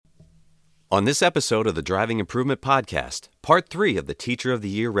On this episode of the Driving Improvement Podcast, Part 3 of the Teacher of the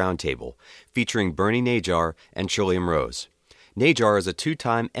Year Roundtable, featuring Bernie Najar and Trillium Rose. Najar is a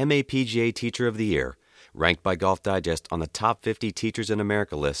two-time MAPGA Teacher of the Year, ranked by Golf Digest on the Top 50 Teachers in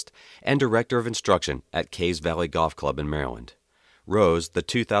America list, and Director of Instruction at Caves Valley Golf Club in Maryland. Rose, the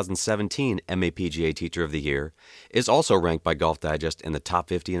 2017 MAPGA Teacher of the Year, is also ranked by Golf Digest in the Top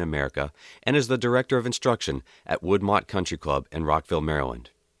 50 in America and is the Director of Instruction at Woodmont Country Club in Rockville, Maryland.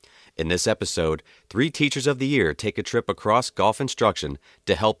 In this episode, 3 Teachers of the Year take a trip across golf instruction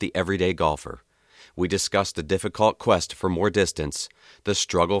to help the everyday golfer. We discuss the difficult quest for more distance, the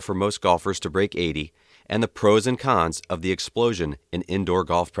struggle for most golfers to break 80, and the pros and cons of the explosion in indoor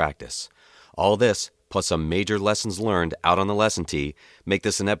golf practice. All this, plus some major lessons learned out on the lesson tee, make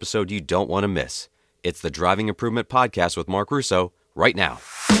this an episode you don't want to miss. It's the Driving Improvement Podcast with Mark Russo, right now.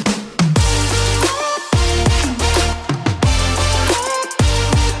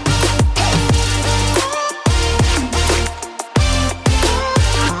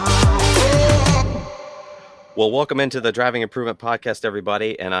 Well, welcome into the Driving Improvement Podcast,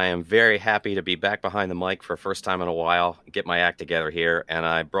 everybody, and I am very happy to be back behind the mic for the first time in a while, get my act together here, and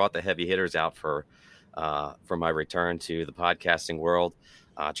I brought the heavy hitters out for my return to the podcasting world.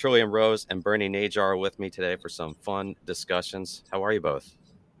 Trillium Rose and Bernie Najar are with me today for some fun discussions. How are you both?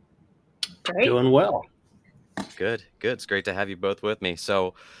 Great. Doing well. Good. It's great to have you both with me.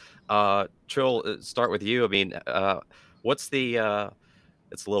 So, Trill, start with you. I mean, what's the...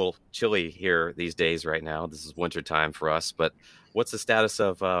 It's a little chilly here these days right now. This is winter time for us, but what's the status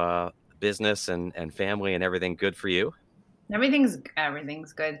of business and family and everything good for you? Everything's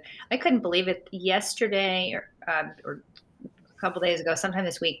good. I couldn't believe it. Yesterday or a couple days ago, sometime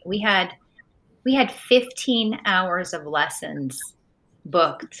this week, we had 15 hours of lessons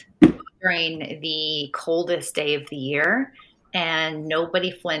booked during the coldest day of the year. And nobody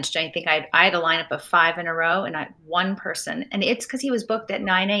flinched. I think I had a lineup of 5 in a row, and one person, and it's because he was booked at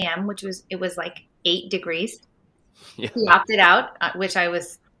 9 a.m., it was like 8 degrees. Yeah. He opted out, which I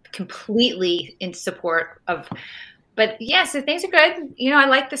was completely in support of. But yeah, so things are good. You know, I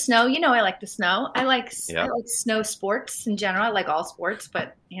like the snow. I like the snow. I like snow sports in general. I like all sports,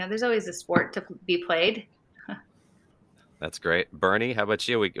 but there's always a sport to be played. That's great, Bernie. How about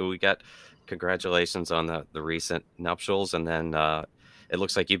you? We got. Congratulations on the recent nuptials. And then it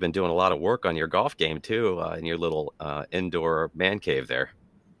looks like you've been doing a lot of work on your golf game, too, in your little indoor man cave there.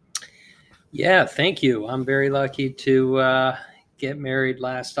 Yeah, thank you. I'm very lucky to get married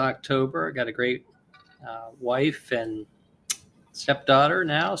last October. I got a great wife and stepdaughter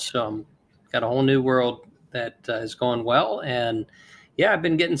now. So I've got a whole new world that is going well. And yeah, I've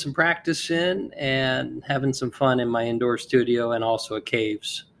been getting some practice in and having some fun in my indoor studio and also at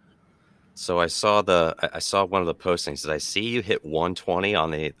Caves. So I saw one of the postings. Did I see you hit 120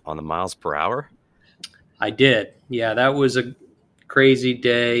 on the miles per hour? I did. Yeah, that was a crazy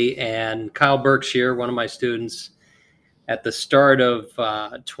day. And Kyle Berkshire, one of my students, at the start of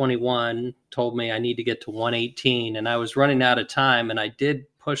 21, told me I need to get to 118. And I was running out of time, and I did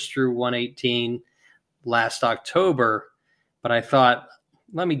push through 118 last October. But I thought,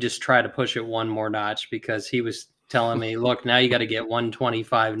 let me just try to push it one more notch, because he was telling me, look, now you got to get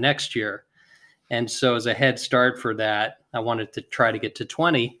 125 next year. And so as a head start for that, I wanted to try to get to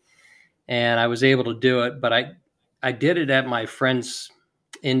 20, and I was able to do it. But I did it at my friend's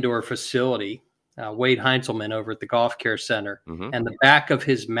indoor facility, Wade Heinzelman over at the Golf Care Center. Mm-hmm. And the back of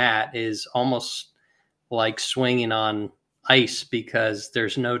his mat is almost like swinging on ice because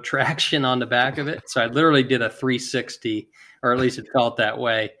there's no traction on the back of it. So I literally did a 360, or at least it felt that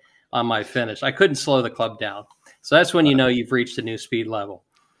way on my finish. I couldn't slow the club down. So that's when you've reached a new speed level.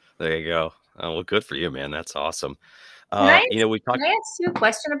 There you go. Oh, well, good for you, man. That's awesome. Can I ask you a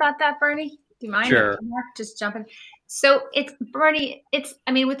question about that, Bernie? Do you mind? Sure. Mark, just jumping. So Bernie,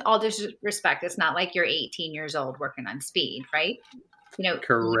 with all due respect, it's not like you're 18 years old working on speed, right?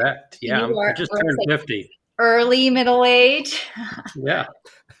 Correct. Yeah. I just turned 50. Early middle age. Yeah.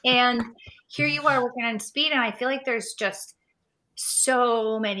 And here you are working on speed. And I feel like there's just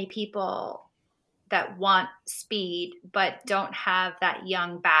so many people that want speed, but don't have that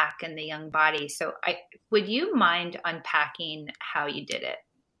young back and the young body. So would you mind unpacking how you did it?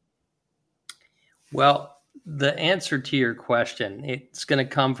 Well, the answer to your question, it's going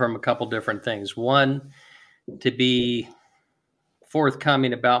to come from a couple different things. One, to be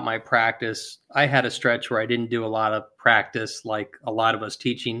forthcoming about my practice, I had a stretch where I didn't do a lot of practice like a lot of us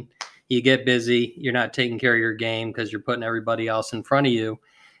teaching. You get busy, you're not taking care of your game because you're putting everybody else in front of you.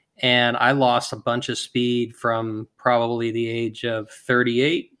 And I lost a bunch of speed from probably the age of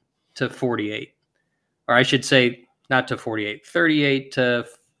 38 to 48. Or I should say not to 48, 38 to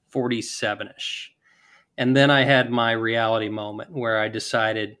 47-ish. And then I had my reality moment where I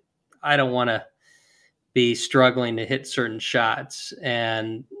decided I don't want to be struggling to hit certain shots.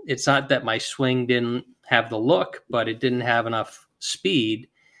 And it's not that my swing didn't have the look, but it didn't have enough speed.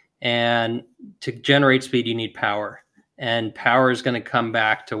 And to generate speed, you need power. And power is going to come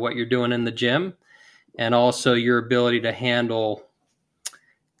back to what you're doing in the gym and also your ability to handle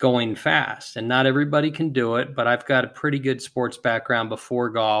going fast. And not everybody can do it, but I've got a pretty good sports background before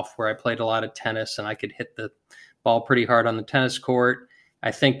golf where I played a lot of tennis and I could hit the ball pretty hard on the tennis court. I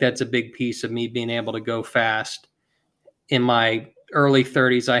think that's a big piece of me being able to go fast. In my early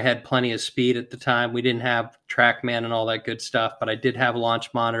 30s, I had plenty of speed at the time. We didn't have TrackMan and all that good stuff, but I did have a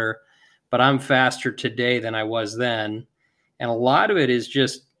launch monitor. But I'm faster today than I was then. And a lot of it is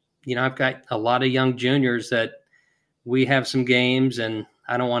just, I've got a lot of young juniors that we have some games and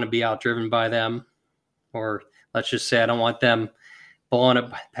I don't want to be outdriven by them, or let's just say I don't want them blowing it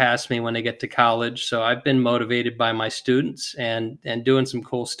past me when they get to college. So I've been motivated by my students and doing some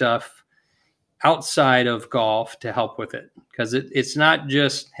cool stuff outside of golf to help with it. Because it's not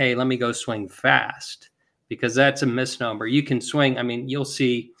just, hey, let me go swing fast, because that's a misnomer. You can swing. I mean, you'll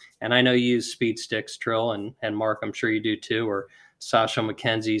see, and I know you use Speed Sticks, Trill, and Mark, I'm sure you do too, or Sasha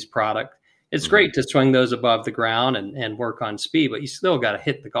McKenzie's product. It's great to swing those above the ground and work on speed, but you still got to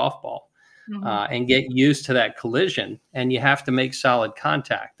hit the golf ball and get used to that collision. And you have to make solid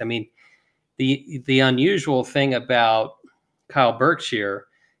contact. I mean, the unusual thing about Kyle Berkshire,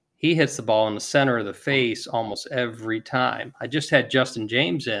 he hits the ball in the center of the face almost every time. I just had Justin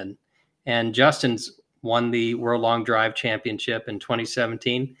James in, and Justin's won the World Long Drive Championship in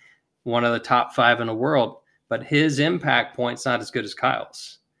 2017, one of the top 5 in the world, but his impact point's not as good as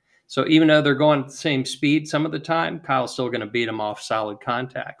Kyle's. So even though they're going at the same speed some of the time, Kyle's still going to beat him off solid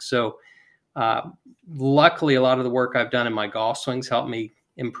contact. So luckily, a lot of the work I've done in my golf swings helped me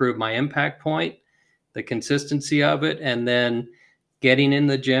improve my impact point, the consistency of it, and then getting in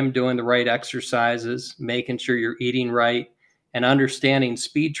the gym, doing the right exercises, making sure you're eating right, and understanding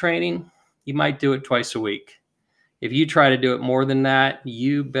speed training. You might do it twice a week. If you try to do it more than that,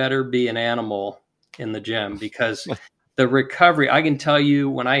 you better be an animal in the gym, because the recovery, I can tell you,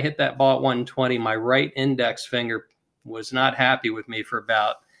 when I hit that ball at 120, my right index finger was not happy with me for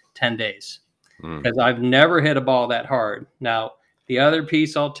about 10 days because I've never hit a ball that hard. Now, the other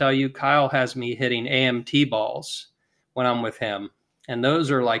piece I'll tell you, Kyle has me hitting AMT balls when I'm with him, and those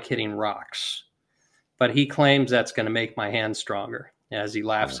are like hitting rocks. But he claims that's going to make my hands stronger, as he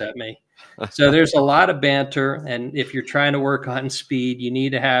laughs at me. So there's a lot of banter, and if you're trying to work on speed, you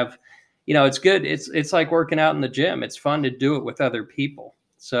need to have, it's good. It's like working out in the gym. It's fun to do it with other people.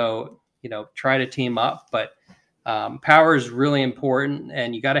 So, try to team up, but power is really important,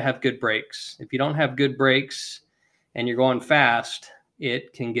 and you got to have good brakes. If you don't have good brakes and you're going fast,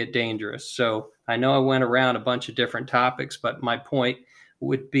 it can get dangerous. So I know I went around a bunch of different topics, but my point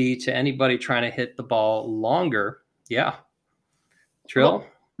would be to anybody trying to hit the ball longer. Yeah. Trill?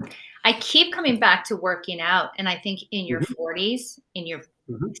 Well, I keep coming back to working out. And I think in your 40s, in your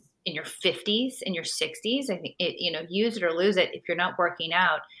 50s, in your 60s, I think, use it or lose it. If you're not working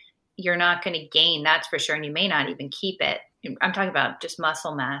out, you're not going to gain, that's for sure. And you may not even keep it. I'm talking about just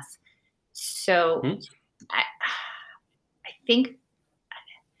muscle mass. So I think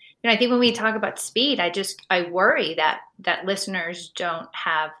when we talk about speed, I worry that listeners don't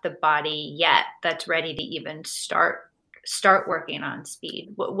have the body yet that's ready to even start working on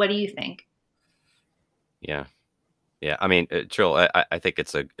speed. What do you think? Yeah. I mean, Trill, I think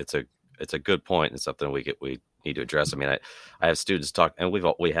it's a good point, and something we need to address. I mean, I have students talk, and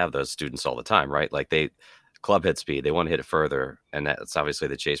we have those students all the time, right? Like they club head speed, they want to hit it further, and that's obviously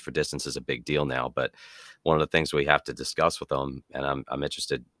the chase for distance is a big deal now. But one of the things we have to discuss with them, and I'm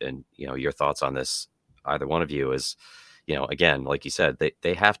interested in your thoughts on this, either one of you, is again, like you said,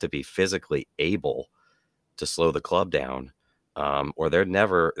 they have to be physically able to slow the club down, or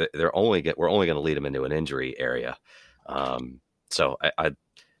we're only going to lead them into an injury area. So I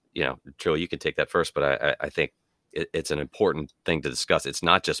Trill, you can take that first, but I think it's an important thing to discuss. It's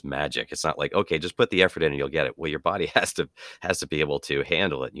not just magic. It's not like, okay, just put the effort in and you'll get it. Well, your body has to be able to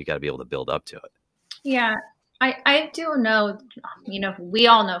handle it, and you got to be able to build up to it. Yeah, I do know, we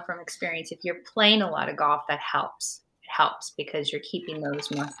all know from experience, if you're playing a lot of golf, that helps. It helps because you're keeping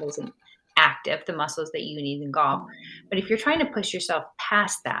those muscles active, the muscles that you need in golf. But if you're trying to push yourself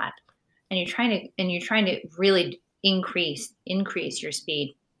past that, and you're trying to really increase your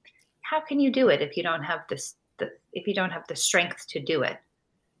speed, how can you do it if you don't have the strength to do it?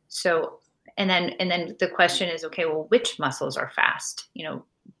 So, and then the question is, okay, well, which muscles are fast?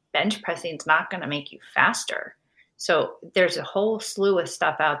 Bench pressing is not going to make you faster. So there's a whole slew of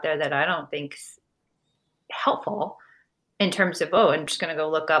stuff out there that I don't think's helpful in terms of, oh, I'm just going to go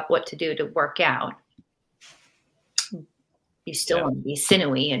look up what to do to work out. You still want to be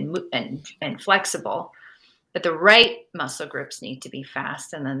sinewy and flexible, but the right muscle groups need to be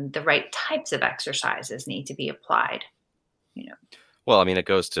fast, and then the right types of exercises need to be applied. Well, I mean, it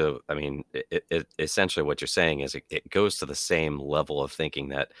goes to, essentially what you're saying is it goes to the same level of thinking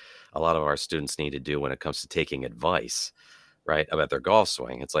that a lot of our students need to do when it comes to taking advice, right, about their golf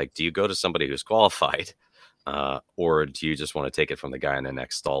swing. It's like, do you go to somebody who's qualified, or do you just want to take it from the guy in the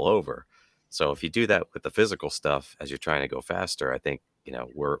next stall over? So if you do that with the physical stuff as you're trying to go faster, I think,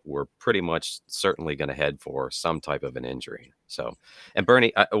 we're pretty much certainly going to head for some type of an injury. So, and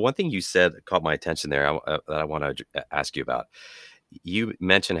Bernie, one thing you said caught my attention there that I want to ask you about. You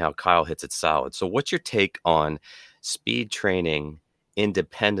mentioned how Kyle hits it solid. So what's your take on speed training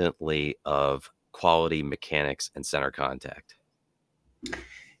independently of quality mechanics and center contact?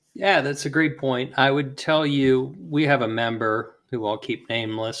 Yeah, that's a great point. I would tell you, we have a member who I'll keep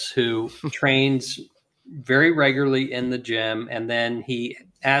nameless, who trains very regularly in the gym. And then he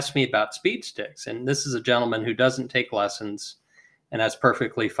asked me about speed sticks. And this is a gentleman who doesn't take lessons, and that's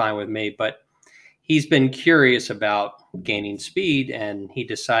perfectly fine with me. But he's been curious about gaining speed, and he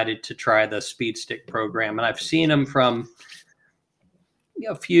decided to try the speed stick program. And I've seen him from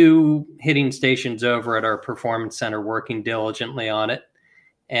a few hitting stations over at our performance center working diligently on it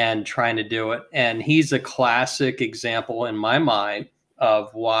and trying to do it. And he's a classic example in my mind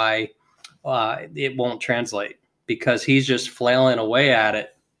of why it won't translate, because he's just flailing away at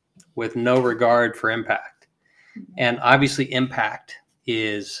it with no regard for impact. And obviously impact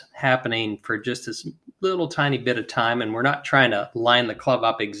is happening for just this little tiny bit of time. And we're not trying to line the club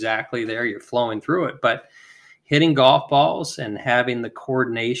up exactly there. You're flowing through it, but hitting golf balls and having the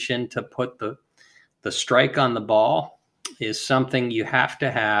coordination to put the strike on the ball is something you have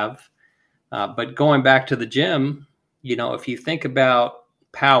to have. But going back to the gym, if you think about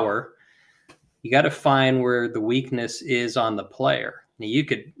power, you got to find where the weakness is on the player. Now, you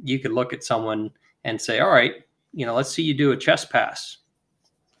could look at someone and say, all right, let's see you do a chest pass.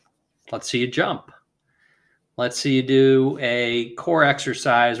 Let's see you jump. Let's see you do a core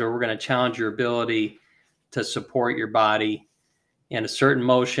exercise where we're going to challenge your ability to support your body in a certain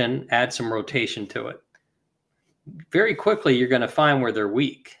motion, add some rotation to it. Very quickly, you're going to find where they're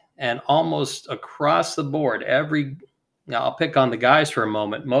weak. And almost across the board, now I'll pick on the guys for a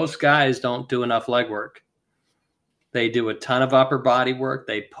moment. Most guys don't do enough leg work. They do a ton of upper body work.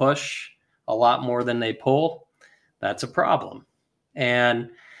 They push a lot more than they pull. That's a problem.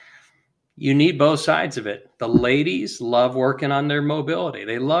 And you need both sides of it. The ladies love working on their mobility.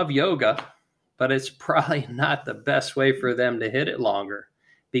 They love yoga, but it's probably not the best way for them to hit it longer,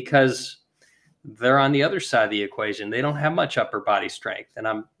 because they're on the other side of the equation. They don't have much upper body strength. And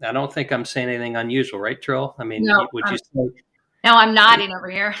I don't think I'm saying anything unusual, right, Trill? I mean, no, would you say? No, I'm nodding over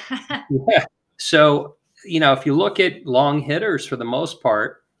here. Yeah. So, if you look at long hitters, for the most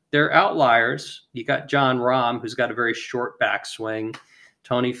part, they're outliers. You got John Rahm, who's got a very short backswing.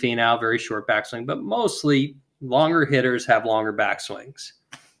 Tony Finau, very short backswing. But mostly longer hitters have longer backswings.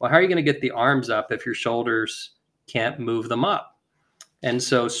 Well, how are you going to get the arms up if your shoulders can't move them up? And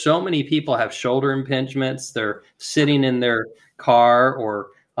so many people have shoulder impingements. They're sitting in their car or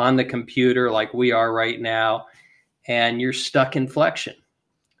on the computer like we are right now, and you're stuck in flexion.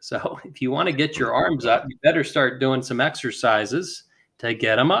 So if you want to get your arms up, you better start doing some exercises to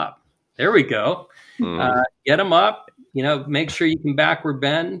get them up. There we go. Get them up, make sure you can backward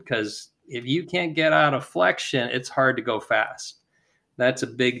bend, because if you can't get out of flexion, it's hard to go fast. That's a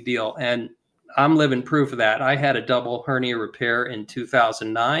big deal. And I'm living proof of that. I had a double hernia repair in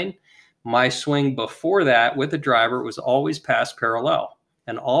 2009. My swing before that with the driver was always past parallel.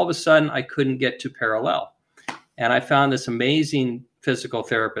 And all of a sudden, I couldn't get to parallel. And I found this amazing physical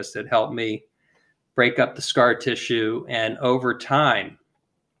therapist that helped me break up the scar tissue. And over time,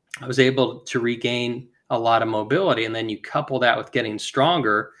 I was able to regain a lot of mobility. And then you couple that with getting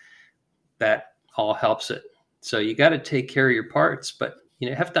stronger, that all helps it. So you got to take care of your parts, but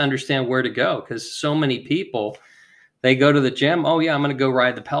you have to understand where to go, because so many people, they go to the gym. Oh yeah, I'm going to go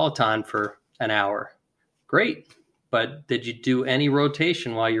ride the Peloton for an hour. Great. But did you do any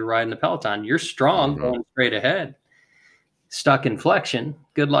rotation while you're riding the Peloton? You're strong, going straight ahead, stuck in flexion.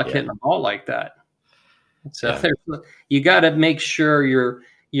 Good luck hitting a ball like that. So you got to make sure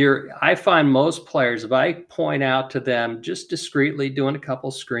I find most players, if I point out to them just discreetly doing a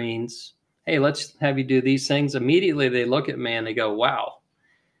couple screens, hey, let's have you do these things. Immediately they look at me and they go, wow,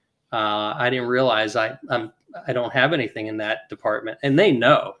 I didn't realize I don't have anything in that department. And they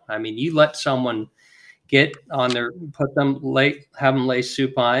know. I mean, you let someone have them lay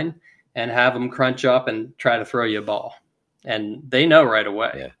supine and have them crunch up and try to throw you a ball. And they know right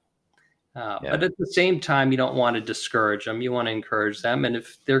away. Yeah. But at the same time, you don't want to discourage them. You want to encourage them. And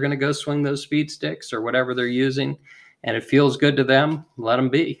if they're going to go swing those speed sticks or whatever they're using, and it feels good to them, let them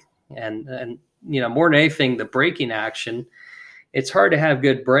be. And more than anything, the breaking action, it's hard to have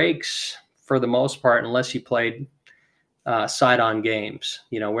good breaks for the most part unless you played side-on games.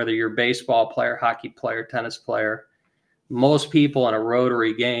 Whether you're a baseball player, hockey player, tennis player, most people in a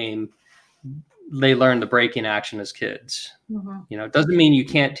rotary game, they learn the breaking action as kids. Mm-hmm. It doesn't mean you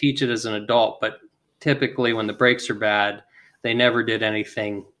can't teach it as an adult, but typically when the breaks are bad, they never did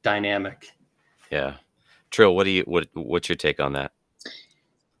anything dynamic. Yeah. Trill, what's your take on that?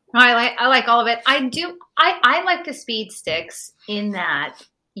 I like all of it. I like the speed sticks in that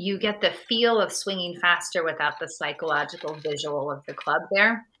you get the feel of swinging faster without the psychological visual of the club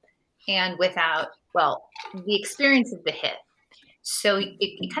there, and without, the experience of the hit. So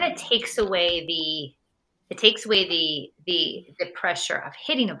it kind of takes away the pressure of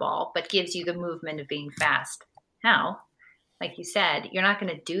hitting a ball, but gives you the movement of being fast. Now, like you said, you're not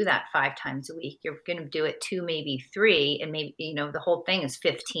going to do that 5 times a week. You're going to do it 2, maybe 3, and maybe, the whole thing is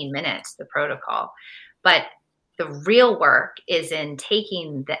 15 minutes, the protocol. But the real work is in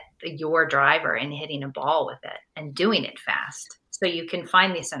taking your driver and hitting a ball with it and doing it fast, so you can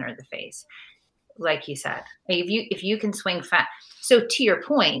find the center of the face. Like you said, if you can swing fast. So to your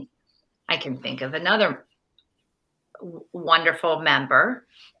point, I can think of another wonderful member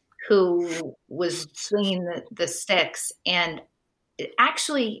who was swinging the sticks, and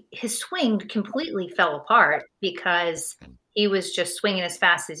actually his swing completely fell apart because he was just swinging as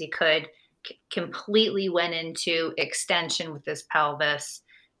fast as he could, completely went into extension with his pelvis.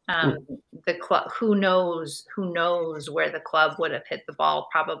 The club, who knows where the club would have hit the ball,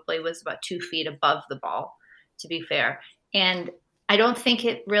 probably was about 2 feet above the ball, to be fair. And I don't think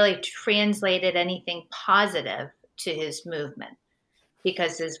it really translated anything positive to his movement,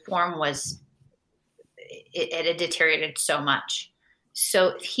 because his form it had deteriorated so much.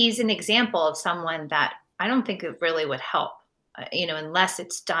 So he's an example of someone that I don't think it really would help, unless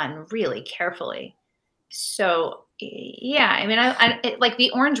it's done really carefully. So yeah, I mean, I like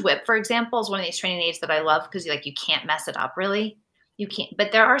the orange whip, for example, is one of these training aids that I love, because you can't mess it up, really. You can't,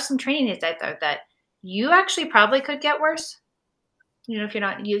 but there are some training aids out there that you actually probably could get worse, if you're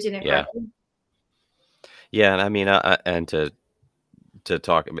not using it correctly. Yeah, and I mean, and to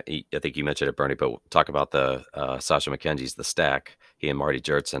talk, I think you mentioned it, Bernie, but talk about the Sasha McKenzie's The Stack, he and Marty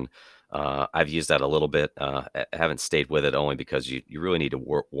Jertson. I've used that a little bit. I haven't stayed with it, only because you really need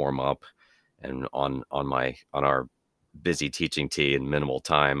to warm up. And on our busy teaching tee and minimal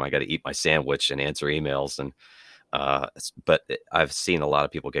time, I got to eat my sandwich and answer emails. And but I've seen a lot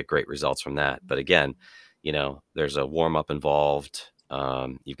of people get great results from that. But again, there's a warm up involved.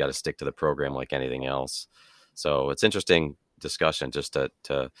 You've got to stick to the program like anything else. So it's interesting discussion, just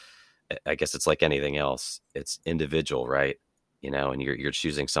to I guess it's like anything else. It's individual, right? And you're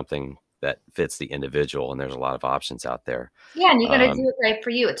choosing something that fits the individual, and there's a lot of options out there. Yeah, and you got to do it right for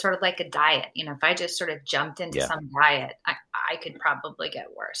you. It's sort of like a diet. If I just sort of jumped into some diet, I could probably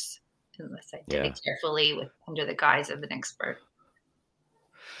get worse unless I did it carefully under the guise of an expert.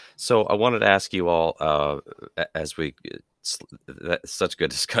 So I wanted to ask you all, as such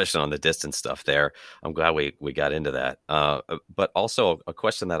good discussion on the distance stuff there. I'm glad we got into that. But also a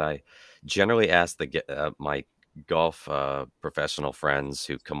question that I generally ask my golf professional friends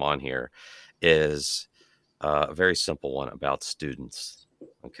who come on here is a very simple one about students.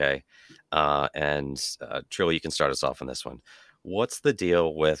 Okay. And Trill, you can start us off on this one. What's the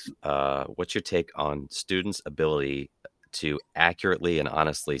deal with what's your take on students' ability to accurately and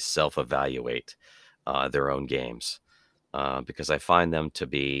honestly self-evaluate their own games? Because I find them to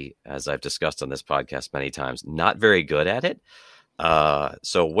be, as I've discussed on this podcast many times, not very good at it.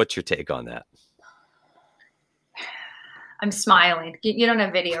 So what's your take on that? I'm smiling. You don't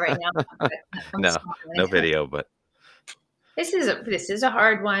have video right now. No video, but this is a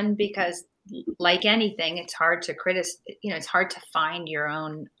hard one, because like anything, it's hard to it's hard to find your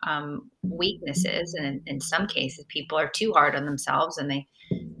own weaknesses. And in some cases, people are too hard on themselves, and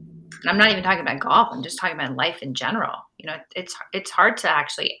I'm not even talking about golf. I'm just talking about life in general. It's hard to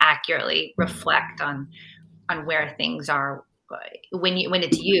actually accurately reflect on where things are when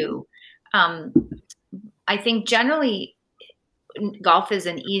it's you. I think generally golf is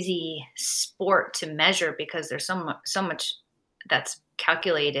an easy sport to measure, because there's so much that's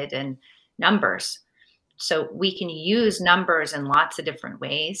calculated in numbers. So we can use numbers in lots of different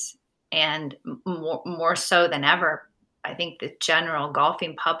ways, and more so than ever, I think the general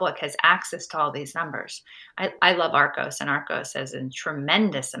golfing public has access to all these numbers. I love Arccos, and Arccos has a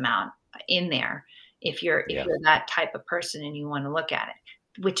tremendous amount in there if you're that type of person and you want to look at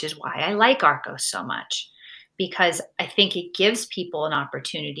it, which is why I like Arccos so much, because I think it gives people an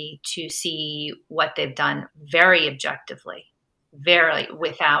opportunity to see what they've done very objectively, very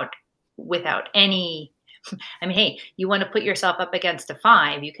without any. I mean, hey, you want to put yourself up against a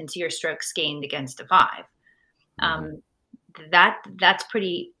 5, you can see your strokes gained against a 5. That's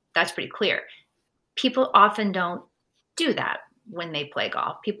pretty clear. People often don't do that when they play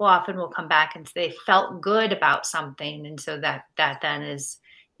golf. People often will come back and say they felt good about something, and so that then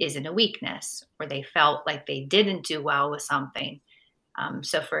isn't a weakness, or they felt like they didn't do well with something.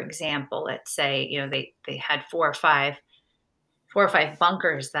 So, for example, let's say they had 4 or 5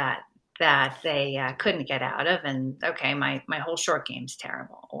 bunkers that they couldn't get out of, and okay, my whole short game's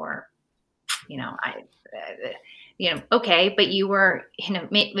terrible, or okay, but you were,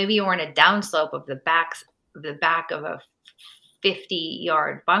 maybe you were in a downslope of the back of a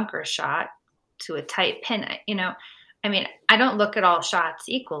 50-yard bunker shot to a tight pin. I mean, I don't look at all shots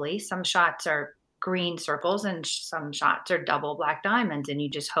equally. Some shots are green circles and some shots are double black diamonds, and you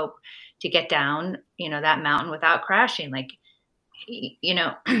just hope to get down, that mountain without crashing. Like,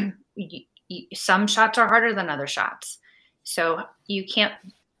 some shots are harder than other shots. So you can't,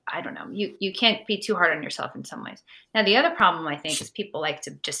 I don't know, you can't be too hard on yourself in some ways. Now, the other problem, I think, is people like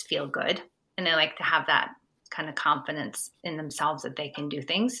to just feel good, and they like to have that kind of confidence in themselves that they can do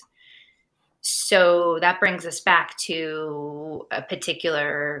things. So that brings us back to a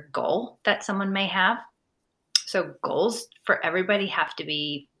particular goal that someone may have. So goals for everybody have to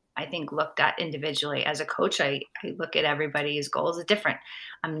be, I think, looked at individually. As a coach, I look at everybody's goals as different.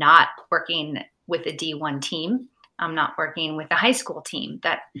 I'm not working with a D1 team. I'm not working with a high school team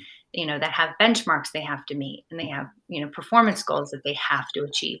that have benchmarks they have to meet, and they have, performance goals that they have to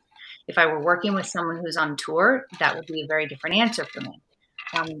achieve. If I were working with someone who's on tour, that would be a very different answer for me,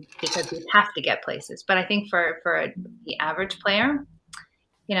 because we have to get places. But I think for the average player,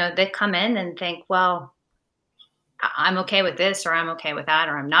 they come in and think, well, I'm okay with this, or I'm okay with that,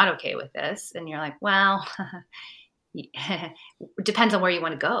 or I'm not okay with this. And you're like, well, it depends on where you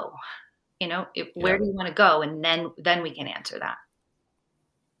want to go. Where do you want to go? And then we can answer that.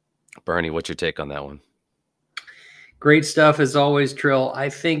 Bernie, what's your take on that one? Great stuff as always, Trill. I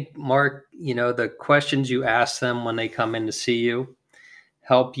think, Mark, the questions you ask them when they come in to see you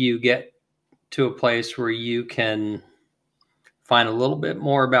help you get to a place where you can find a little bit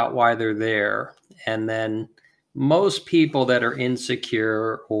more about why they're there. And then most people that are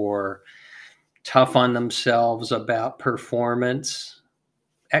insecure or tough on themselves about performance,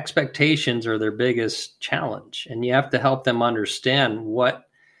 expectations are their biggest challenge. And you have to help them understand what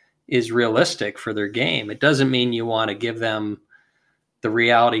is realistic for their game. It doesn't mean you want to give them the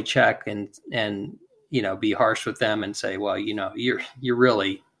reality check and be harsh with them and say, well, you're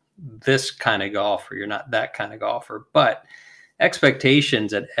really this kind of golfer, you're not that kind of golfer. But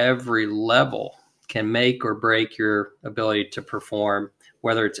expectations at every level can make or break your ability to perform,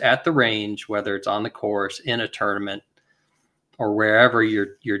 whether it's at the range, whether it's on the course, in a tournament, or wherever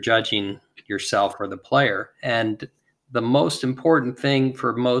you're judging yourself or the player. And the most important thing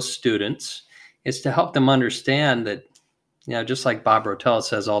for most students is to help them understand that, just like Bob Rotella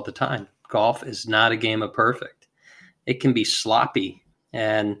says all the time, golf is not a game of perfect. It can be sloppy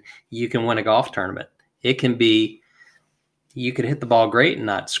and you can win a golf tournament. It can be, you could hit the ball great and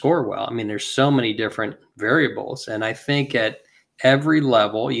not score well. I mean, there's so many different variables. And I think at every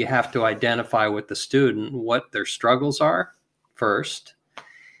level, you have to identify with the student what their struggles are first,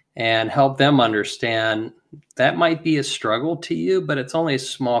 and help them understand that might be a struggle to you, but it's only a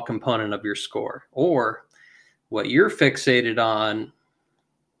small component of your score. Or what you're fixated on,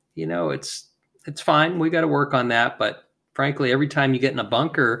 it's fine. We got to work on that. But frankly, every time you get in a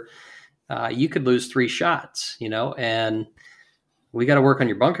bunker, you could lose 3 shots, and we got to work on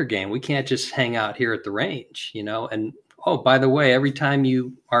your bunker game. We can't just hang out here at the range, and oh, by the way, every time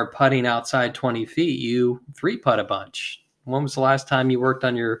you are putting outside 20 feet, you 3-putt a bunch. When was the last time you worked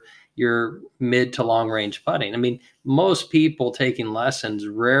on your mid to long range putting? I mean, most people taking lessons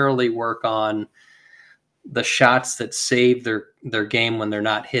rarely work on the shots that save their game when they're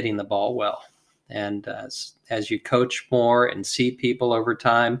not hitting the ball well. And as you coach more and see people over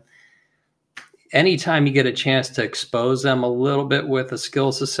time, anytime you get a chance to expose them a little bit with a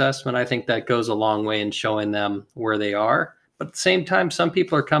skills assessment, I think that goes a long way in showing them where they are. But at the same time, some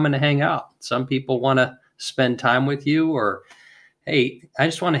people are coming to hang out. Some people want to spend time with you, or, hey, I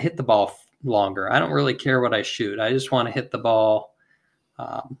just want to hit the ball longer. I don't really care what I shoot. I just want to hit the ball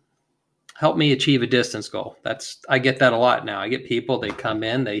help me achieve a distance goal. I get that a lot now. I get people, they come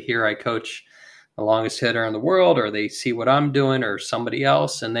in, they hear I coach the longest hitter in the world, or they see what I'm doing or somebody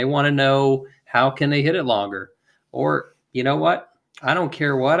else, and they want to know how can they hit it longer? Or, you know what? I don't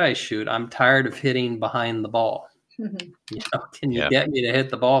care what I shoot. I'm tired of hitting behind the ball. Can you get me to hit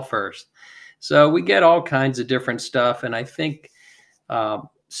the ball first? So we get all kinds of different stuff. And I think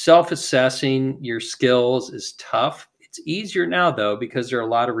self-assessing your skills is tough. It's easier now, though, because there are a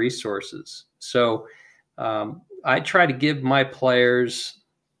lot of resources. So I try to give my players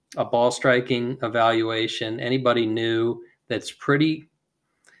a ball striking evaluation. Anybody new that's pretty,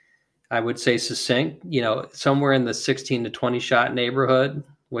 I would say, succinct, somewhere in the 16 to 20 shot neighborhood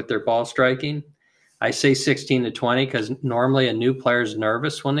with their ball striking. I say 16 to 20 because normally a new player is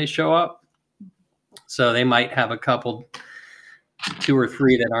nervous when they show up. So they might have a couple, 2 or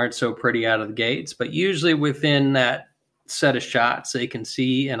 3 that aren't so pretty out of the gates. But usually within that set of shots, they can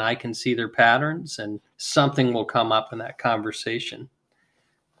see and I can see their patterns, and something will come up in that conversation.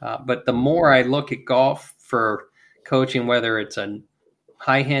 But the more I look at golf for coaching, whether it's a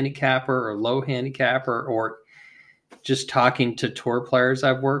high handicapper or low handicapper, or just talking to tour players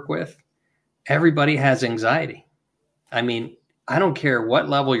I've worked with, everybody has anxiety. I mean, I don't care what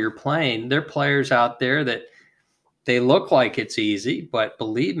level you're playing. There are players out there that they look like it's easy, but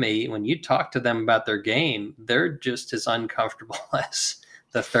believe me, when you talk to them about their game, they're just as uncomfortable as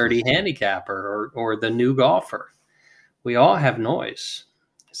the 30 handicapper or the new golfer. We all have noise.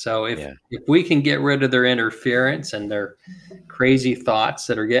 So if we can get rid of their interference and their crazy thoughts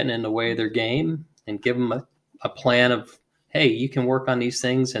that are getting in the way of their game, and give them a plan of, hey, you can work on these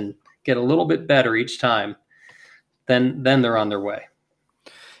things and get a little bit better each time, then they're on their way.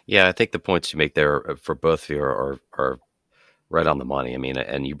 Yeah, I think the points you make there for both of you are right on the money. I mean,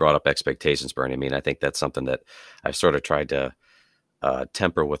 and you brought up expectations, Bernie. I mean, I think that's something that I've sort of tried to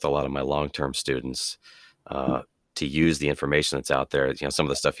temper with a lot of my long-term students, to use the information that's out there. Some of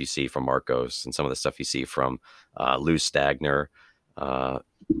the stuff you see from Marcos and some of the stuff you see from Lou Stagner,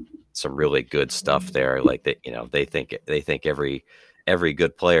 some really good stuff there. Like they think every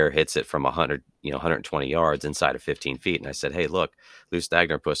good player hits it from 120 yards inside of 15 feet. And I said, hey, look, Lou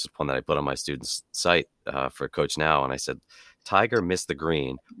Stagner posted one that I put on my student's site for Coach Now. And I said, Tiger missed the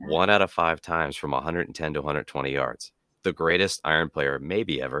green 1 out of 5 times from 110 to 120 yards. The greatest iron player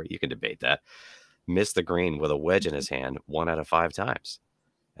maybe ever, you can debate that, missed the green with a wedge in his hand 1 out of 5 times.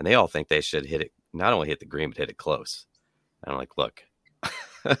 And they all think they should hit it, not only hit the green, but hit it close. And I'm like, look,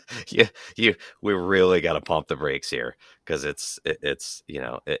 we really got to pump the brakes here, because it's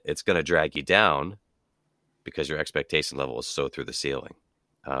going to drag you down because your expectation level is so through the ceiling.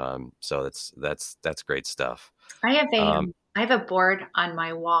 So that's great stuff. I have a board on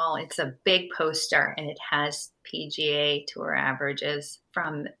my wall. It's a big poster, and it has PGA Tour averages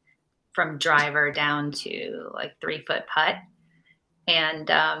from driver down to like 3-foot putt. And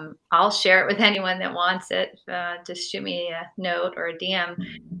I'll share it with anyone that wants it. Just shoot me a note or a DM.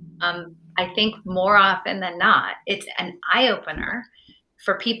 I think more often than not, it's an eye opener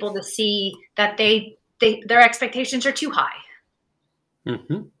for people to see that their expectations are too high.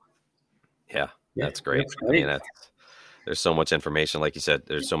 Mm-hmm. Yeah, that's great. I mean, there's so much information, like you said.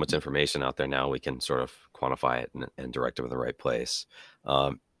 There's so much information out there now. We can sort of quantify it and direct it in the right place.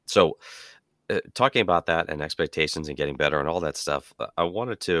 So talking about that and expectations and getting better and all that stuff, I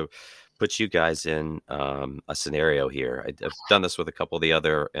wanted to put you guys in a scenario here. I've done this with a couple of the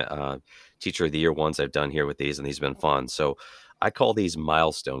other Teacher of the Year ones I've done here with these, and these have been fun. So I call these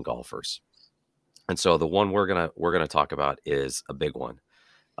milestone golfers. And so the one we're gonna talk about is a big one,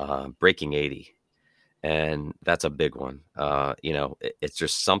 breaking 80. And that's a big one. It's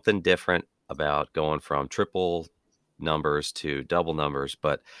just something different about going from triple numbers to double numbers,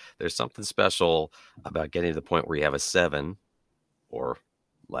 but there's something special about getting to the point where you have a 7 or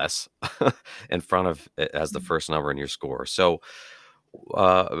less in front of it as the first number in your score. So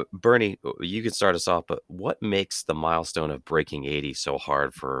Bernie, you can start us off, but what makes the milestone of breaking 80 so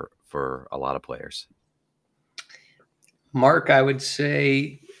hard for a lot of players? Mark, I would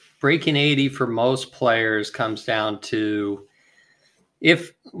say breaking 80 for most players comes down to,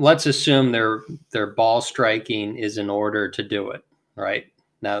 if let's assume their ball striking is in order to do it, right?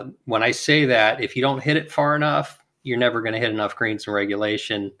 Now, when I say that, if you don't hit it far enough, you're never going to hit enough greens in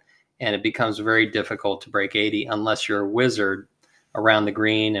regulation, and it becomes very difficult to break 80 unless you're a wizard around the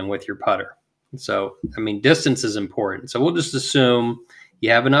green and with your putter. So, I mean, distance is important. So we'll just assume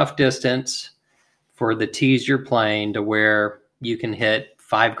you have enough distance for the tees you're playing to where you can hit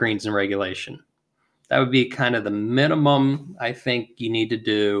 5 greens in regulation. That would be kind of the minimum I think you need to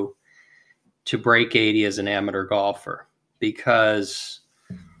do to break 80 as an amateur golfer, because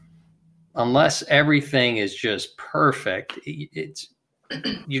unless everything is just perfect,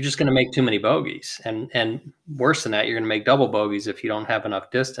 you're just going to make too many bogeys, and worse than that, you're going to make double bogeys if you don't have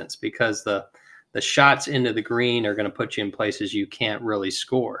enough distance, because the shots into the green are going to put you in places you can't really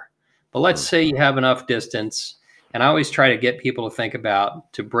score. But let's say you have enough distance, and I always try to get people to think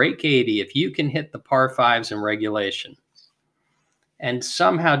about, to break 80, if you can hit the par fives in regulation and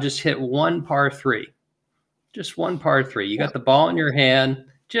somehow just hit one par three, just one par three, you got the ball in your hand,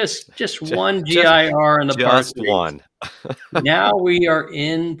 just one GIR in the par three. One. Now we are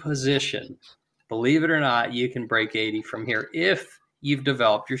in position. Believe it or not, you can break 80 from here if you've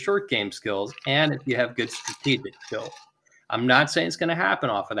developed your short game skills and if you have good strategic skills. I'm not saying it's going to happen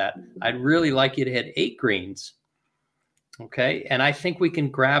off of that. I'd really like you to hit 8 greens. Okay. And I think we can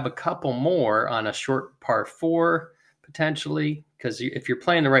grab a couple more on a short par 4 potentially, because if you're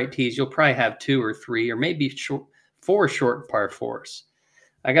playing the right tees, you'll probably have 2 or 3 or maybe 4 short par 4s.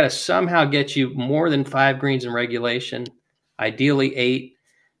 I got to somehow get you more than 5 greens in regulation, ideally 8,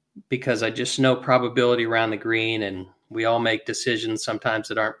 because I just know probability around the green, and we all make decisions sometimes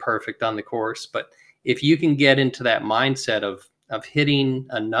that aren't perfect on the course. But if you can get into that mindset of hitting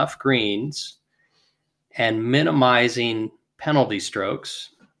enough greens and minimizing penalty strokes,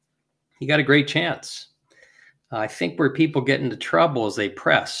 you got a great chance. I think where people get into trouble is they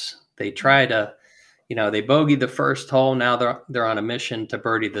press. They try to, they bogey the first hole. Now they're on a mission to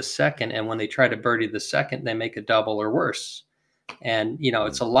birdie the second. And when they try to birdie the second, they make a double or worse. And,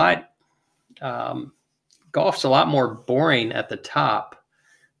 it's a lot, golf's a lot more boring at the top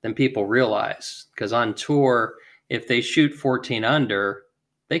than people realize. Because on tour, if they shoot 14 under,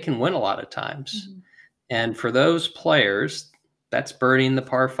 they can win a lot of times. Mm-hmm. And for those players, that's birdieing the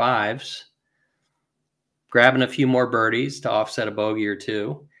par fives, grabbing a few more birdies to offset a bogey or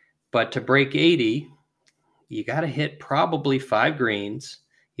 2. But to break 80, you got to hit probably 5 greens.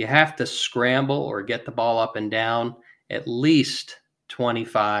 You have to scramble or get the ball up and down at least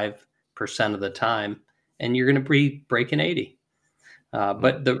 25% of the time, and you're going to be breaking 80.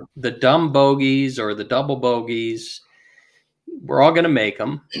 But the dumb bogeys or the double bogeys, we're all going to make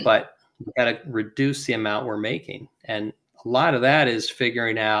them, but we got to reduce the amount we're making. And a lot of that is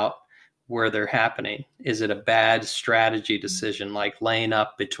figuring out where they're happening. Is it a bad strategy decision, like laying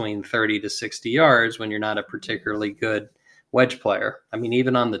up between 30 to 60 yards when you're not a particularly good wedge player? I mean,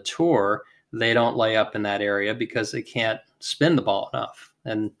 even on the tour, they don't lay up in that area because they can't spin the ball enough.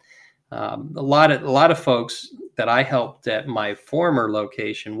 And a lot of folks that I helped at my former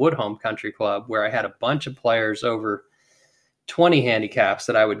location, Woodhome Country Club, where I had a bunch of players over 20 handicaps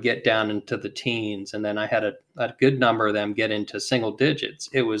that I would get down into the teens, and then I had a good number of them get into single digits.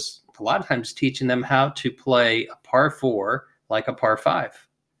 It was a lot of times teaching them how to play a par 4 like a par 5.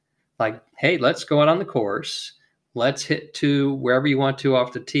 Like, hey, let's go out on the course. Let's hit to wherever you want to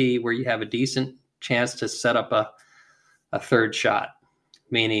off the tee where you have a decent chance to set up a third shot,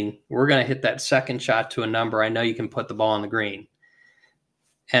 meaning we're going to hit that second shot to a number I know you can put the ball on the green.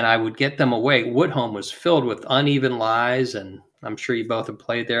 And I would get them away. Woodhome was filled with uneven lies, and I'm sure you both have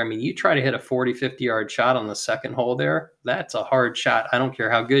played there. I mean, you try to hit a 40, 50-yard shot on the second hole there, that's a hard shot. I don't care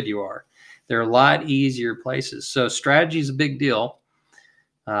how good you are. There are a lot easier places. So strategy is a big deal,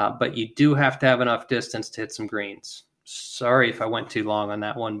 but you do have to have enough distance to hit some greens. Sorry if I went too long on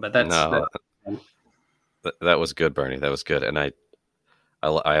that one, but that was good, Bernie. That was good. And I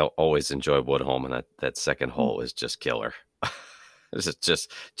always enjoy Woodhome, and that second hole is just killer. This is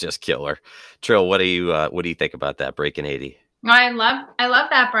just killer. Trill, what do you think about that breaking 80? I love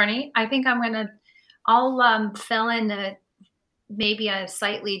that, Bernie. I think I'll fill in maybe a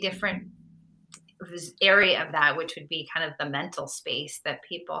slightly different area of that, which would be kind of the mental space that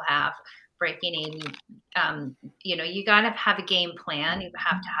people have breaking 80. You got to have a game plan. You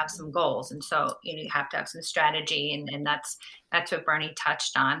have to have some goals, and so you have to have some strategy, and that's what Bernie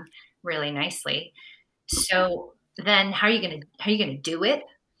touched on really nicely. So then how are you going to do it?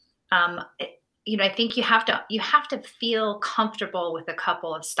 I think you have to feel comfortable with a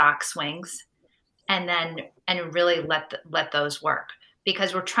couple of stock swings and really let those work,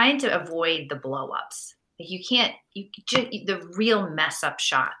 because we're trying to avoid the blow-ups. The real mess up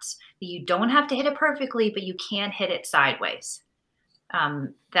shots. You don't have to hit it perfectly, but you can hit it sideways.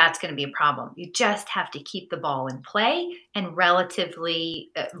 That's going to be a problem. You just have to keep the ball in play and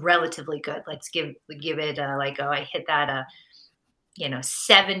relatively good. Let's give it I hit that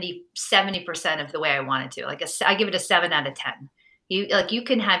 70% of the way I wanted to. I give it a 7 out of 10. You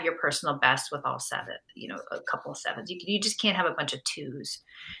can have your personal best with all 7, a couple of 7s. You just can't have a bunch of 2s,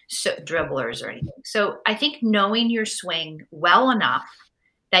 dribblers or anything. So I think knowing your swing well enough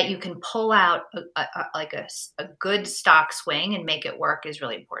that you can pull out a good stock swing and make it work is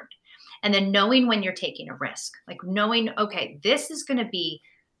really important. And then knowing when you're taking a risk, like knowing, okay, this is going to be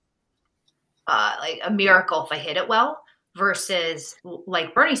like a miracle if I hit it well, versus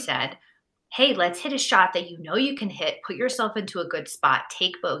like Bernie said, hey, let's hit a shot that you can hit, put yourself into a good spot,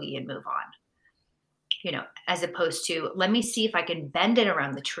 take bogey and move on. As opposed to, let me see if I can bend it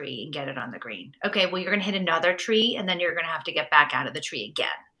around the tree and get it on the green. Okay, well, you're going to hit another tree and then you're going to have to get back out of the tree again.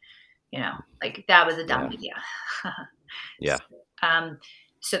 Like that was a dumb idea. Yeah.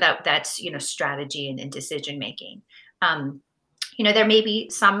 So that's, strategy and decision making. There may be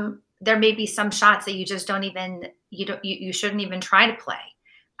some shots that you just don't even, you shouldn't even try to play.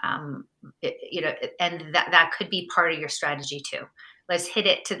 And that could be part of your strategy too. Let's hit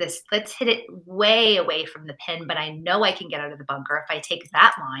it way away from the pin, but I know I can get out of the bunker if I take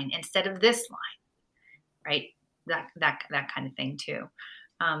that line instead of this line, right? That kind of thing too.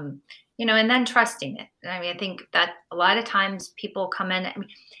 And then trusting it. I think that a lot of times people come in, a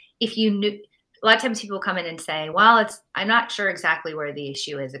lot of times people come in and say, well, I'm not sure exactly where the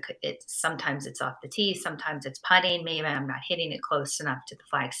issue is. Sometimes it's off the tee. Sometimes it's putting. Maybe I'm not hitting it close enough to the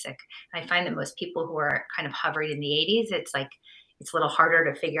flagstick. I find that most people who are kind of hovering in the 80s, it's a little harder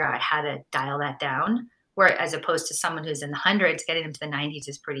to figure out how to dial that down. Where as opposed to someone who's in the hundreds, getting them to the 90s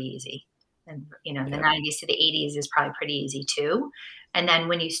is pretty easy. And, the 90s to the 80s is probably pretty easy too. And then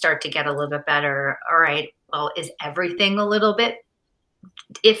when you start to get a little bit better, all right, well, is everything a little bit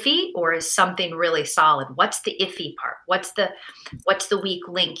iffy or is something really solid? What's the iffy part? What's the weak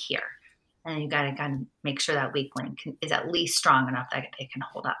link here? And you got to kind of make sure that weak link is at least strong enough that it can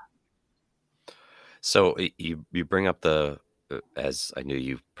hold up. So you bring up as I knew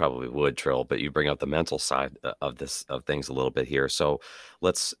you probably would, Trill, but you bring up the mental side of things a little bit here. So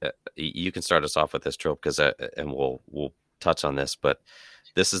you can start us off with this, Trill, because and we'll touch on this, but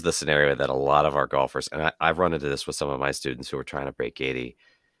this is the scenario that a lot of our golfers, and I've run into this with some of my students who are trying to break 80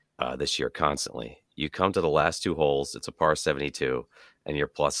 this year constantly. You come to the last two holes, it's a par 72, and you're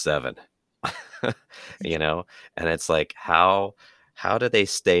 +7, and it's like, how do they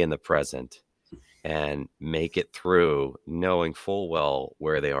stay in the present and make it through knowing full well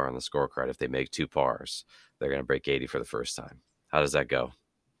where they are on the scorecard? If they make 2 pars, they're going to break 80 for the first time. How does that go?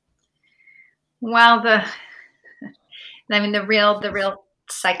 Well, the real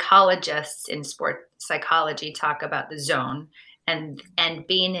psychologists in sport psychology talk about the zone and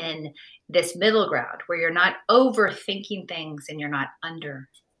being in this middle ground where you're not overthinking things and you're not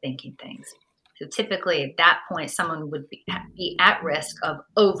underthinking things. So typically at that point, someone would be at risk of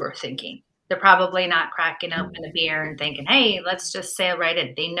overthinking. They're probably not cracking open a beer and thinking, hey, let's just sail right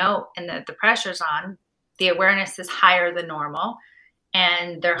in. They know, and the pressure's on, the awareness is higher than normal,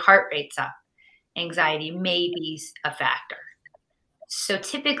 and their heart rate's up. Anxiety may be a factor. So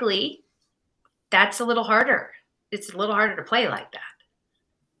typically, that's a little harder. It's a little harder to play like that.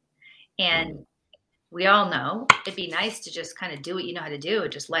 And we all know it'd be nice to just kind of do what you know how to do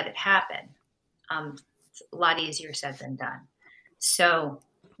and just let it happen. It's a lot easier said than done. So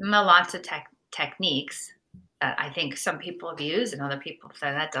lots of techniques that I think some people have used and other people have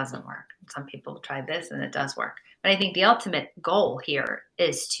said that doesn't work. Some people try this and it does work. But I think the ultimate goal here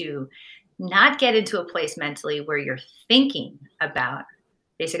is to not get into a place mentally where you're thinking about,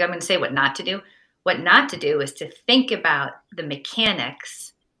 basically, I'm going to say what not to do. What not to do is to think about the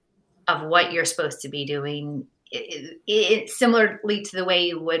mechanics of what you're supposed to be doing similarly to the way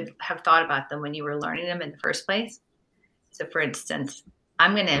you would have thought about them when you were learning them in the first place. So for instance,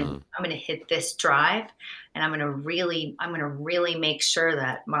 I'm going to hit this drive and I'm going to really make sure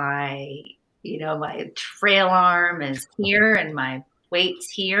that my trail arm is here and my weight's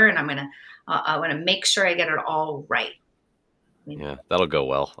here. And I want to make sure I get it all right. Yeah, that'll go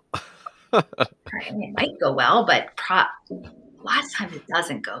well. It might go well, but a lot of times it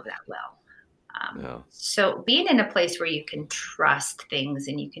doesn't go that well. So being in a place where you can trust things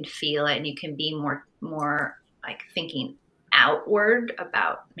and you can feel it and you can be more like thinking outward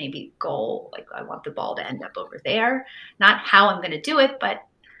about maybe goal, like I want the ball to end up over there, not how I'm going to do it, but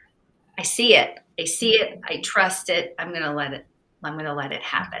I see it, I trust it. I'm going to let it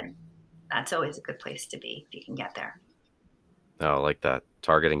happen. That's always a good place to be if you can get there. Oh, I like that.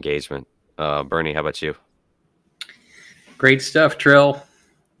 Target engagement. Bernie, how about you? Great stuff, Trill.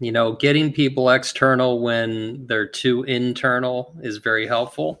 Getting people external when they're too internal is very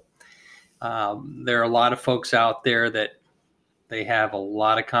helpful. There are a lot of folks out there that they have a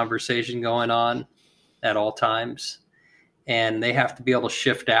lot of conversation going on at all times, and they have to be able to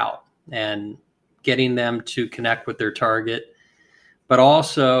shift out and getting them to connect with their target. But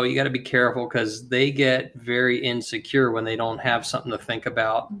also you got to be careful because they get very insecure when they don't have something to think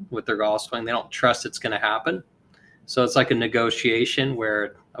about with their golf swing. They don't trust it's going to happen. So it's like a negotiation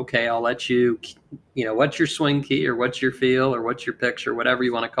where, okay, I'll let you, what's your swing key or what's your feel or what's your picture, whatever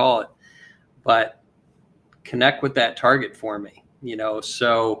you want to call it, but connect with that target for me,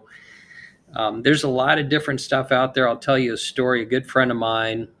 So there's a lot of different stuff out there. I'll tell you a story. A good friend of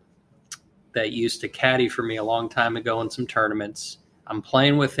mine that used to caddy for me a long time ago in some tournaments. I'm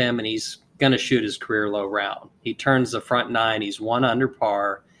playing with him and he's going to shoot his career low round. He turns the front nine. He's 1 under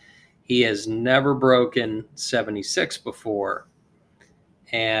par. He has never broken 76 before.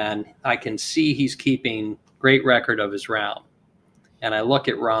 And I can see he's keeping great record of his round. And I look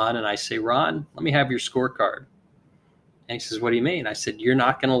at Ron and I say, Ron, let me have your scorecard. And he says, what do you mean? I said, you're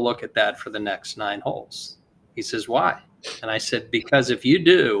not going to look at that for the next 9 holes. He says, why? And I said, because if you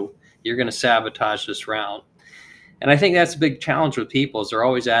do, you're going to sabotage this round. And I think that's a big challenge with people is they're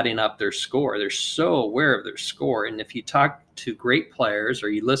always adding up their score. They're so aware of their score. And if you talk to great players or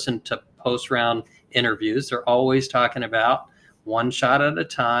you listen to post-round interviews, they're always talking about one shot at a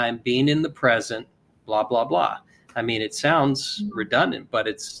time, being in the present, blah, blah, blah. I mean, it sounds redundant, but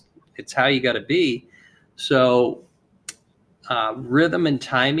it's how you got to be. So rhythm and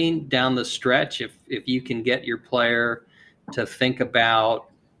timing down the stretch, if you can get your player to think about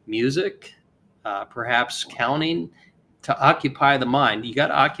music, perhaps counting, to occupy the mind. You got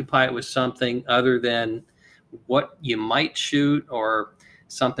to occupy it with something other than what you might shoot or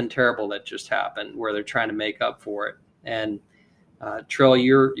something terrible that just happened where they're trying to make up for it. And Trill,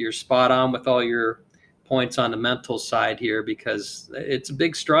 you're spot on with all your points on the mental side here because it's a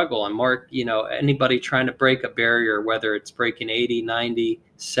big struggle. And Mark, anybody trying to break a barrier, whether it's breaking 80, 90,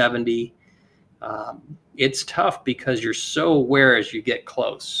 70, it's tough because you're so aware as you get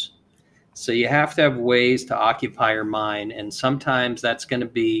close. So you have to have ways to occupy your mind. And sometimes that's going to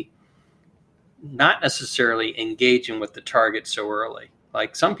be not necessarily engaging with the target so early.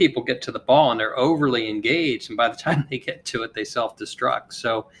 Like some people get to the ball and they're overly engaged. And by the time they get to it, they self-destruct.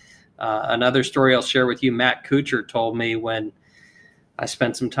 So another story I'll share with you, Matt Kuchar told me when I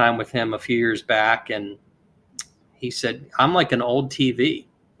spent some time with him a few years back. And he said, I'm like an old TV.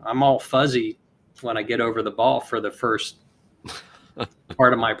 I'm all fuzzy when I get over the ball for the first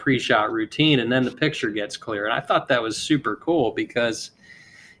part of my pre-shot routine, and then the picture gets clear. And I thought that was super cool because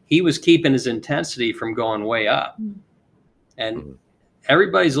he was keeping his intensity from going way up. And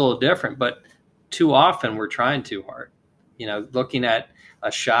everybody's a little different, but too often we're trying too hard, looking at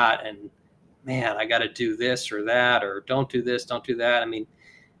a shot and, man, I got to do this or that, or don't do this, don't do that. I mean,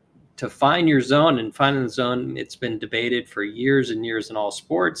 to find your zone and finding the zone, it's been debated for years and years in all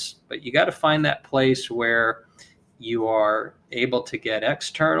sports, but you got to find that place where you are able to get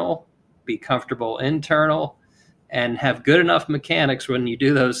external, be comfortable internal, and have good enough mechanics when you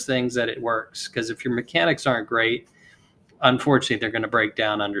do those things that it works. Because if your mechanics aren't great, unfortunately, they're going to break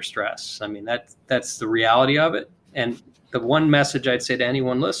down under stress. I mean, that's the reality of it. And the one message I'd say to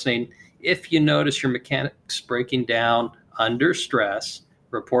anyone listening, if you notice your mechanics breaking down under stress,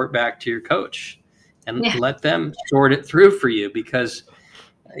 report back to your coach and let them sort it through for you because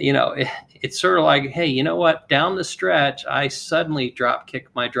it's sort of like, hey, you know what? Down the stretch, I suddenly drop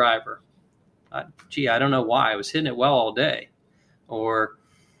kicked my driver. I don't know why. I was hitting it well all day. Or,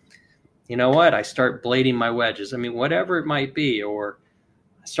 you know what? I start blading my wedges. I mean, whatever it might be. Or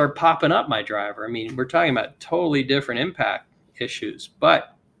I start popping up my driver. I mean, we're talking about totally different impact issues.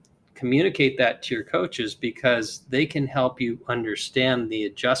 But communicate that to your coaches because they can help you understand the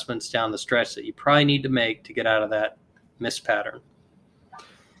adjustments down the stretch that you probably need to make to get out of that miss pattern.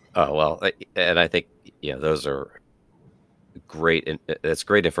 Oh, well, and I think, those are great. It's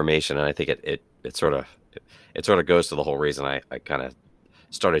great information. And I think it sort of goes to the whole reason I kind of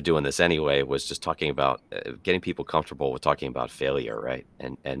started doing this anyway, was just talking about getting people comfortable with talking about failure. Right.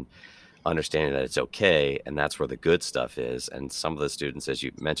 And understanding that it's okay. And that's where the good stuff is. And some of the students, as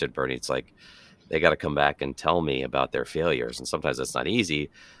you mentioned, Bernie, it's like, they got to come back and tell me about their failures. And sometimes that's not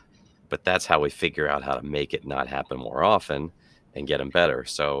easy, but that's how we figure out how to make it not happen more often and get them better.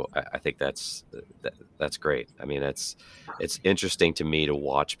 So I think that's great. I mean, it's interesting to me to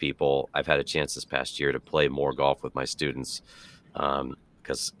watch people. I've had a chance this past year to play more golf with my students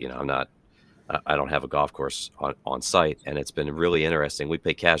because, I don't have a golf course on site, and it's been really interesting. We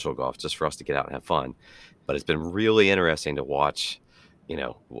play casual golf just for us to get out and have fun, but it's been really interesting to watch.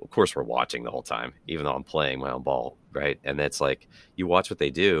 Of course we're watching the whole time, even though I'm playing my own ball, right? And it's like you watch what they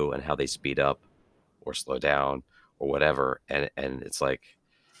do and how they speed up or slow down or whatever, and it's like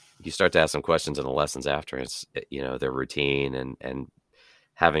you start to ask some questions in the lessons after. It's their routine and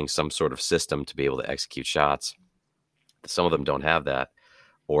having some sort of system to be able to execute shots. Some of them don't have that,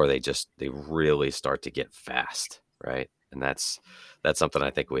 or they really start to get fast, right? And that's something I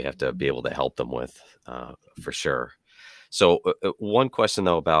think we have to be able to help them with, for sure. So one question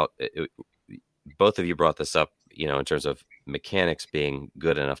though about both of you brought this up, in terms of mechanics being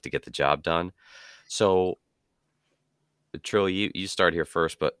good enough to get the job done. So Trill, you start here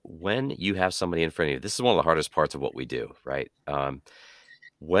first, but when you have somebody in front of you, this is one of the hardest parts of what we do, right?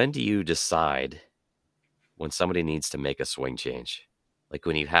 When do you decide when somebody needs to make a swing change? Like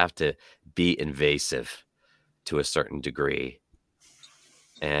when you have to be invasive to a certain degree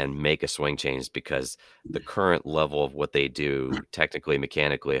and make a swing change because the current level of what they do, technically,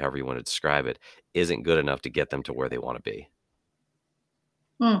 mechanically, however you want to describe it, isn't good enough to get them to where they want to be?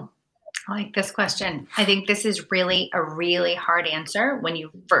 I like this question. I think this is really a really hard answer when you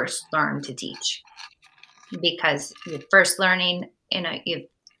first learn to teach, because you're first learning, you're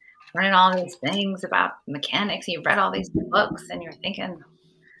learning all these things about mechanics. You've read all these books and you're thinking,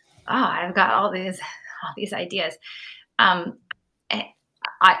 I've got all these ideas.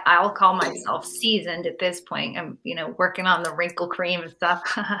 I'll call myself seasoned at this point. I'm, working on the wrinkle cream and stuff.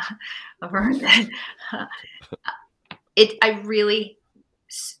 I've heard that. I really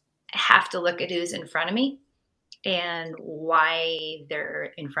have to look at who's in front of me and why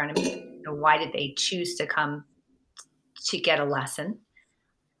they're in front of me. Why did they choose to come to get a lesson,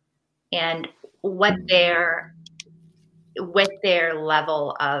 and what their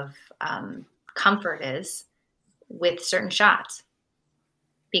level of comfort is with certain shots.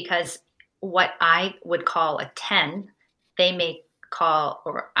 Because what I would call a 10, they may call,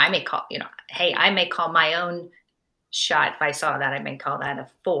 or I may call, hey, I may call my own shot. If I saw that, I may call that a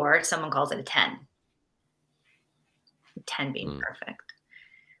 4. Someone calls it a 10. 10 being perfect.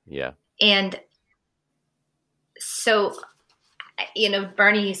 Yeah. And so,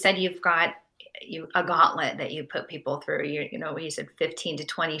 Bernie, you said you've got a gauntlet that you put people through. You said 15 to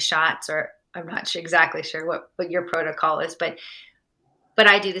 20 shots, or I'm not exactly sure what your protocol is, but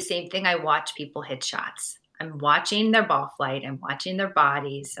I do the same thing. I watch people hit shots. I'm watching their ball flight. I'm watching their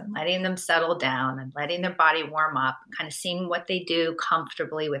bodies. I'm letting them settle down. I'm letting their body warm up, kind of seeing what they do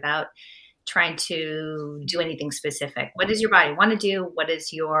comfortably without trying to do anything specific. What does your body want to do? What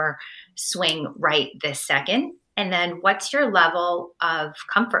is your swing right this second? And then what's your level of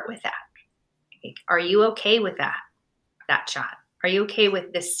comfort with that? Are you okay with that shot? Are you okay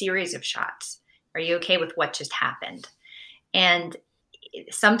with this series of shots? Are you okay with what just happened? And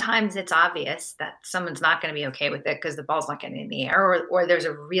sometimes it's obvious that someone's not going to be okay with it because the ball's not getting in the air, or there's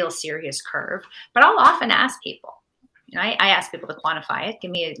a real serious curve. But I'll often ask people, I ask people to quantify it. Give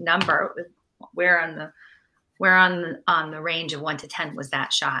me a number. Where on the range of 1 to 10 was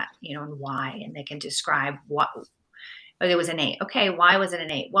that shot, and why? And they can describe what. Oh, it was an 8. Okay, why was it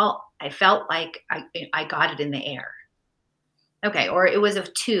an 8? Well, I felt like I got it in the air. Okay, or it was a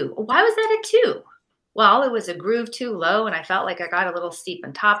 2. Why was that a 2? Well, it was a groove too low, and I felt like I got a little steep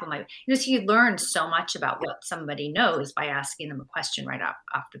on top of my. So you learn so much about what somebody knows by asking them a question right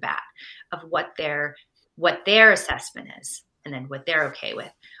off the bat of what their assessment is, and then what they're okay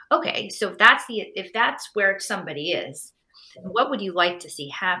with. Okay, so if that's where somebody is, what would you like to see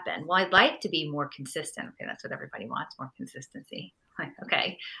happen? Well, I'd like to be more consistent. Okay, that's what everybody wants, more consistency.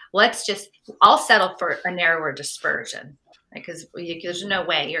 Okay, I'll settle for a narrower dispersion, because there's no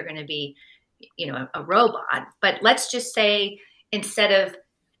way you're going to be a robot. But let's just say, instead of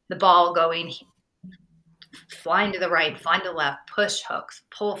the ball going flying to the right, flying to the left, push hooks,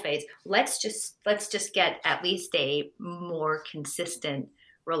 pull fades, let's just get at least a more consistent,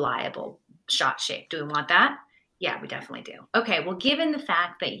 reliable shot shape. Do we want that? Yeah, we definitely do. Okay, well, given the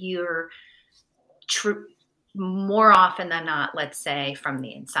fact that you're more often than not, let's say from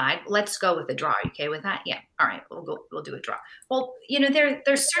the inside, let's go with a draw. Are you okay with that? Yeah. All right, we'll do a draw. Well,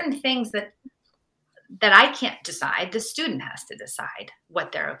 there's certain things that I can't decide. The student has to decide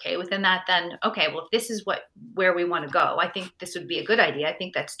what they're okay with. And that then, okay, well, if this is where we want to go, I think this would be a good idea. I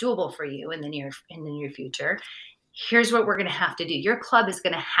think that's doable for you in the near future. Here's what we're going to have to do. Your club is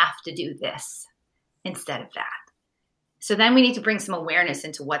going to have to do this instead of that. So then we need to bring some awareness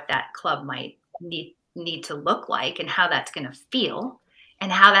into what that club might need to look like, and how that's going to feel,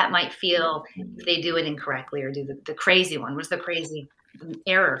 and how that might feel if they do it incorrectly, or do the crazy one. What's the crazy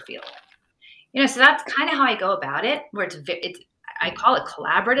error feel? So that's kind of how I go about it, where I call it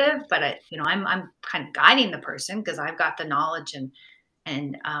collaborative, but I'm kind of guiding the person, because I've got the knowledge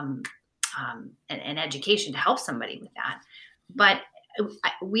and education to help somebody with that. But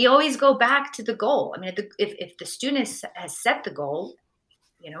we always go back to the goal. I mean, if the student has set the goal,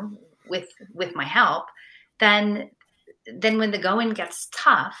 with my help, then when the going gets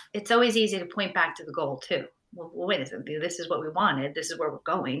tough, it's always easy to point back to the goal too. well, wait a second, this is what we wanted. This is where we're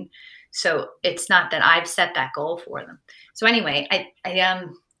going. So it's not that I've set that goal for them. So anyway,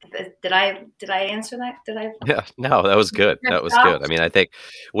 did I answer that? Did I? Yeah, no, that was good. That was good. I mean, I think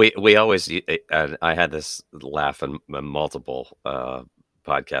we always, and I had this laugh in multiple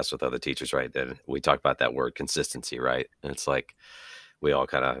podcasts with other teachers, right? And we talked about that word consistency, right? And it's like we all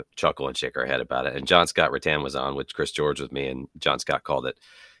kind of chuckle and shake our head about it. And John Scott Rattan was on with Chris George with me, and John Scott called it,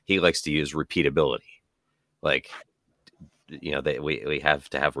 he likes to use repeatability. Like, we have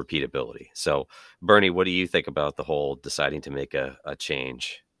to have repeatability. So Bernie, what do you think about the whole deciding to make a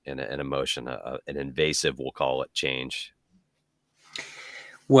change in an emotion, an invasive, we'll call it, change?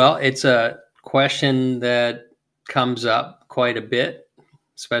 Well, it's a question that comes up quite a bit,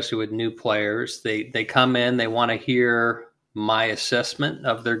 especially with new players. They come in, they want to hear my assessment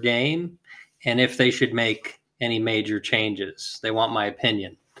of their game and if they should make any major changes. They want my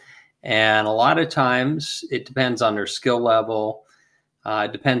opinion. And a lot of times it depends on their skill level.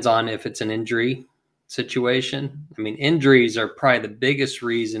 It depends on if it's an injury situation. I mean, injuries are probably the biggest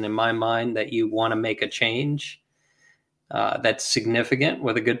reason in my mind that you want to make a change that's significant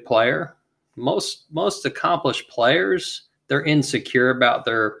with a good player. Most accomplished players, they're insecure about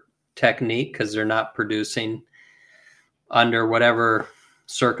their technique because they're not producing under whatever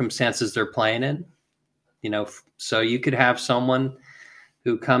circumstances they're playing in. So you could have someone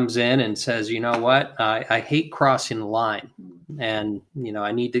who comes in and says, you know what, I hate crossing the line, and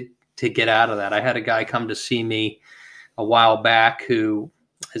I need to get out of that. I had a guy come to see me a while back who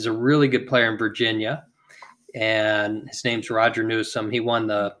is a really good player in Virginia, and his name's Roger Newsom. He won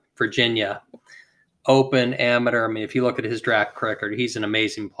the Virginia Open Amateur. I mean, if you look at his track record, he's an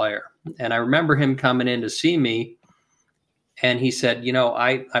amazing player. And I remember him coming in to see me, and he said,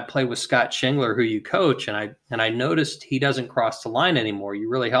 I play with Scott Schingler, who you coach, and I noticed he doesn't cross the line anymore. You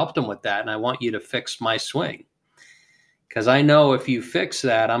really helped him with that, and I want you to fix my swing. Because I know if you fix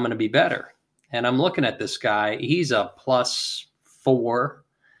that, I'm going to be better. And I'm looking at this guy. He's a +4,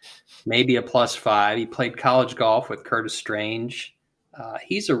 maybe a +5. He played college golf with Curtis Strange.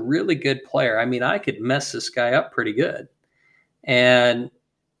 He's a really good player. I mean, I could mess this guy up pretty good. And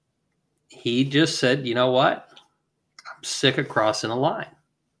he just said, you know what? I'm sick of crossing a line.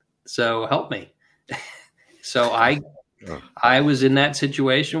 So help me. So I was in that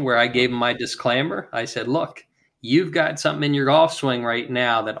situation where I gave him my disclaimer. I said, look, you've got something in your golf swing right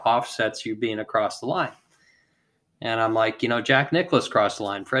now that offsets you being across the line. And I'm like, Jack Nicklaus crossed the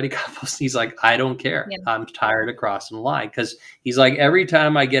line, Freddie Couples. He's like, I don't care. Yeah. I'm tired of crossing the line. Because he's like, every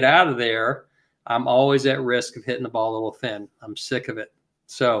time I get out of there, I'm always at risk of hitting the ball a little thin. I'm sick of it.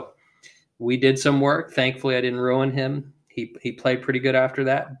 So we did some work. Thankfully, I didn't ruin him. He played pretty good after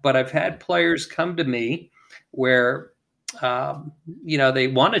that. But I've had players come to me where, they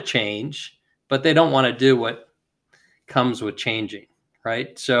want to change, but they don't want to do what comes with changing,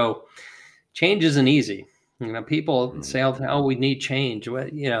 right? So change isn't easy. People say, "Oh, we need change,"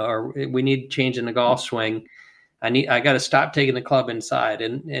 or we need change in the golf swing. I got to stop taking the club inside.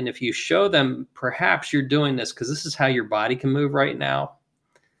 And if you show them, perhaps you're doing this because this is how your body can move right now.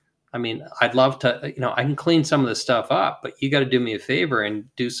 I mean, I'd love to, I can clean some of this stuff up, but you got to do me a favor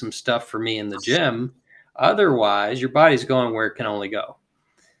and do some stuff for me in the gym. Otherwise, your body's going where it can only go,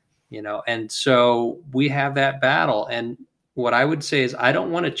 and so we have that battle. And what I would say is I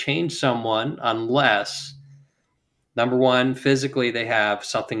don't want to change someone unless, number one, physically they have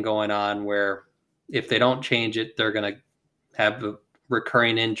something going on where if they don't change it, they're going to have a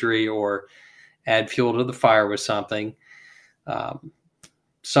recurring injury or add fuel to the fire with something.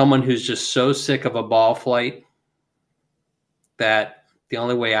 Someone who's just so sick of a ball flight that the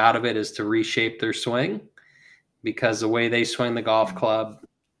only way out of it is to reshape their swing, because the way they swing the golf club,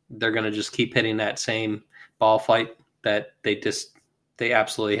 they're going to just keep hitting that same ball flight that they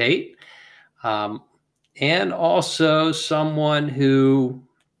absolutely hate. And also someone who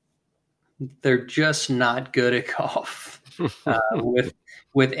they're just not good at golf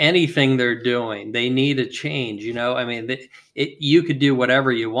with anything they're doing. They need a change. I mean, you could do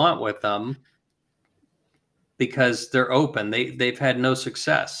whatever you want with them because they're open. They've had no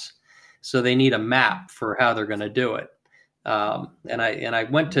success. So they need a map for how they're going to do it. And I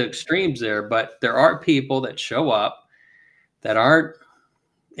went to extremes there, but there are people that show up that aren't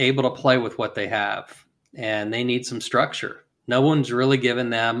able to play with what they have, and they need some structure. No one's really given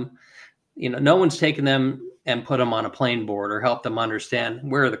them, no one's taken them and put them on a playing board or help them understand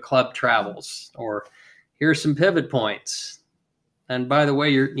where the club travels, or here's some pivot points. And by the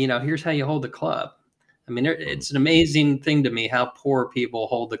way, here's how you hold the club. I mean, it's an amazing thing to me how poor people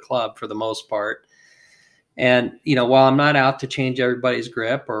hold the club for the most part. And, while I'm not out to change everybody's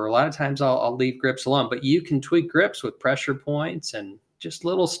grip, or a lot of times I'll leave grips alone, but you can tweak grips with pressure points and just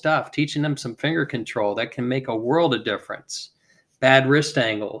little stuff, teaching them some finger control that can make a world of difference. Bad wrist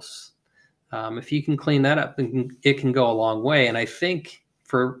angles. If you can clean that up, it can go a long way. And I think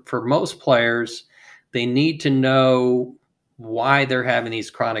for most players, they need to know why they're having these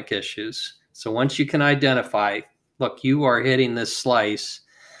chronic issues. So once you can identify, look, you are hitting this slice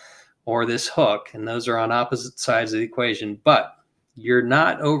or this hook, and those are on opposite sides of the equation, but you're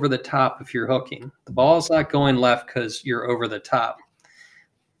not over the top if you're hooking. The ball's not going left because you're over the top.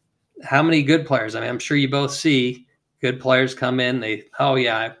 How many good players? I mean, I'm sure you both see good players come in,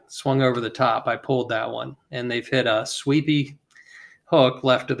 I swung over the top, I pulled that one, and they've hit a sweepy hook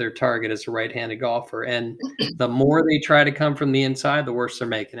left of their target as a right-handed golfer. And the more they try to come from the inside, the worse they're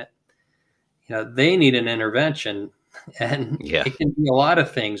making it. They need an intervention. And It can be a lot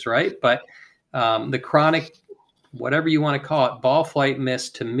of things, right? But the chronic, whatever you want to call it, ball flight miss,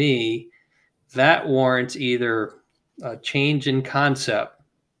 to me, that warrants either a change in concept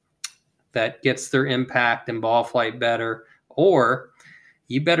that gets their impact and ball flight better, or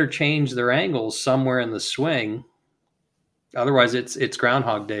you better change their angles somewhere in the swing. Otherwise, it's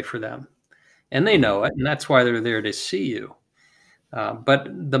Groundhog Day for them. And they know it, and that's why they're there to see you. But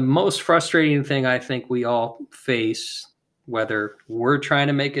the most frustrating thing I think we all face, whether we're trying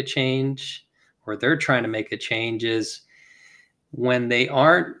to make a change or they're trying to make a change, is when they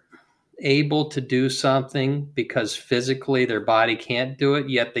aren't able to do something because physically their body can't do it,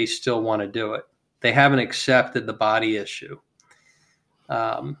 yet they still want to do it. They haven't accepted the body issue.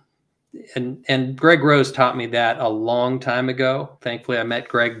 And Greg Rose taught me that a long time ago. Thankfully, I met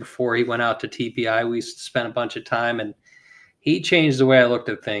Greg before he went out to TPI. We spent a bunch of time, and he changed the way I looked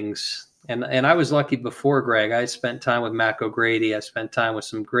at things. And I was lucky before Greg. I spent time with Mac O'Grady. I spent time with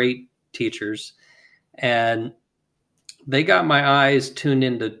some great teachers. And they got my eyes tuned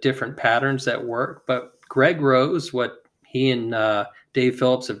into different patterns that work. But Greg Rose, what he and Dave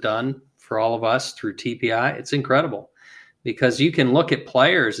Phillips have done for all of us through TPI, it's incredible. Because you can look at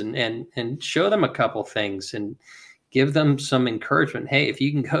players and show them a couple things and give them some encouragement. Hey, if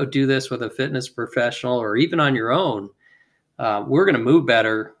you can go do this with a fitness professional or even on your own, we're going to move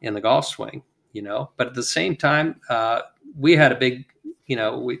better in the golf swing, But at the same time, we had a big,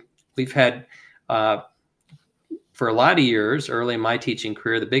 we've had for a lot of years early in my teaching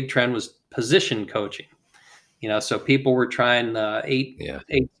career, the big trend was position coaching. So people were trying eight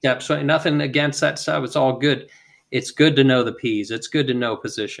steps. So nothing against that stuff. It's all good. It's good to know the P's. It's good to know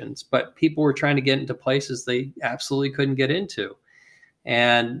positions. But people were trying to get into places they absolutely couldn't get into.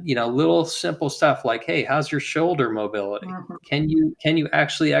 And, little simple stuff like, hey, how's your shoulder mobility? Mm-hmm. Can you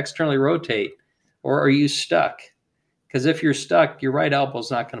actually externally rotate, or are you stuck? Because if you're stuck, your right elbow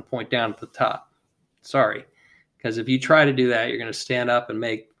is not going to point down at the top. Sorry. Because if you try to do that, you're going to stand up and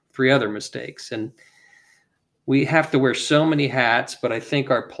make 3 other mistakes. And we have to wear so many hats, but I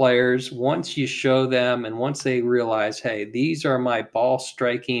think our players, once you show them and once they realize, hey, these are my ball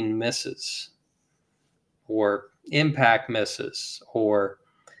striking misses, or impact misses, or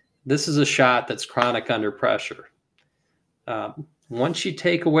this is a shot that's chronic under pressure. Once you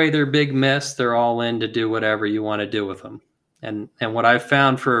take away their big miss, they're all in to do whatever you want to do with them. And what I've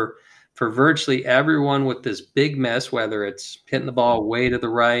found for virtually everyone with this big miss, whether it's hitting the ball way to the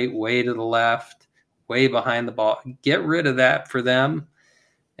right, way to the left, way behind the ball, get rid of that for them,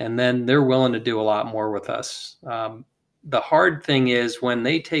 and then they're willing to do a lot more with us. The hard thing is when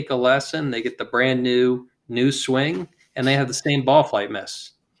they take a lesson, they get the brand new swing, and they have the same ball flight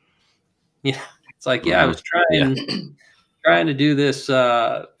miss. It's like, I was trying to do this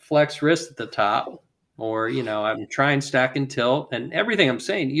flex wrist at the top, or I'm trying stack and tilt, and everything I'm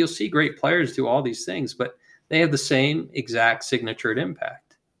saying. You'll see great players do all these things, but they have the same exact signatured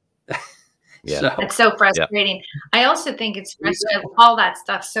impact. So, it's so frustrating. Yeah. I also think it's frustrating. All that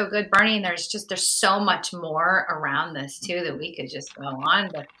stuff's so good, Bernie. And there's so much more around this too that we could just go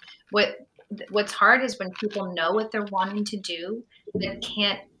on. But what's hard is when people know what they're wanting to do, that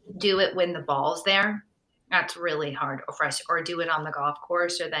can't do it when the ball's there. That's really hard for us, or do it on the golf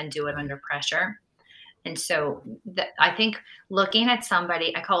course, or then do it under pressure. And so I think looking at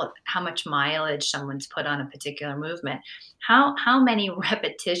somebody, I call it how much mileage someone's put on a particular movement. How many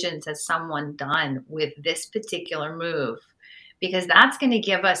repetitions has someone done with this particular move? Because that's going to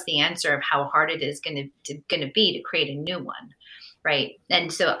give us the answer of how hard it is going to be to create a new one. Right.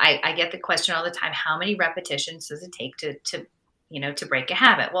 And so I get the question all the time, how many repetitions does it take to break a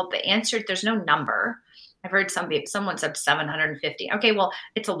habit? Well, the answer, there's no number. I've heard someone said 750. Okay, well,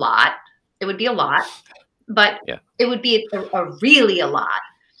 it's a lot. It would be a lot, but it would be a really a lot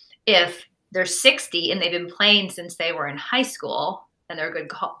if they're 60 and they've been playing since they were in high school, and they're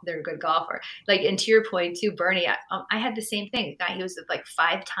a good golfer. Like, and to your point too, Bernie, I had the same thing. The guy, he was like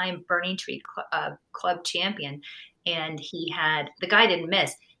 5-time Burning Tree Club champion, and the guy didn't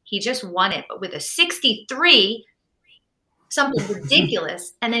miss. He just won it, but with a 63, something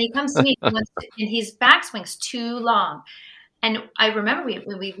ridiculous. And then he comes to me and his backswing's too long. And I remember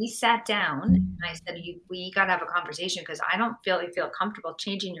when we sat down, and I said, we got to have a conversation, because I don't feel comfortable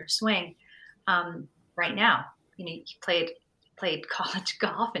changing your swing right now. He played college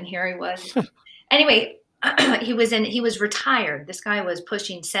golf, and here he was. Anyway, he was retired. This guy was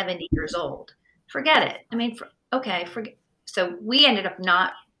pushing 70 years old. Forget it. I mean, forget. So we ended up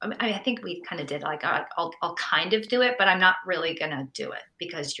not. I think we kind of did like, I'll kind of do it, but I'm not really gonna do it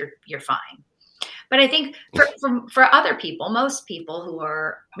because you're fine. But I think for other people, most people who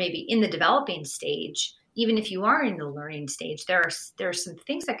are maybe in the developing stage, even if you are in the learning stage, there are some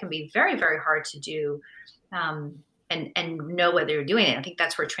things that can be very, very hard to do, and know whether you're doing it. I think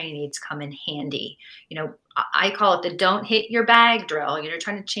that's where training aids come in handy. I call it the don't hit your bag drill. You're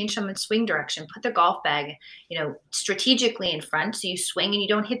trying to change someone's swing direction. Put the golf bag, strategically in front, so you swing and you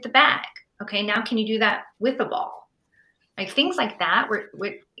don't hit the bag. Okay, now can you do that with a ball? Like things like that.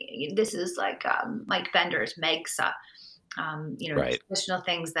 This is like Mike Bender's MEGSA. Right. Additional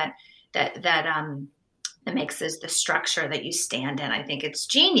things that makes this the structure that you stand in. I think it's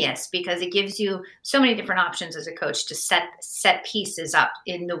genius because it gives you so many different options as a coach to set pieces up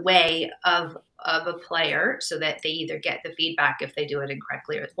in the way of a player, so that they either get the feedback if they do it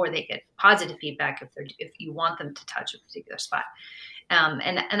incorrectly, or they get positive feedback if you want them to touch a particular spot.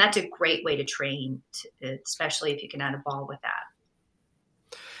 And that's a great way to train, especially if you can add a ball with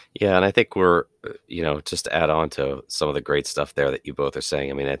that. Yeah, and I think we're, just to add on to some of the great stuff there that you both are saying.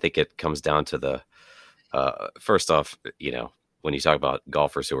 I mean, I think it comes down to the first off, when you talk about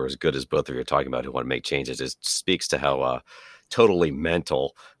golfers who are as good as both of you are talking about, who want to make changes, it speaks to how totally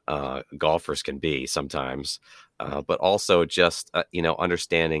mental golfers can be sometimes. But also just,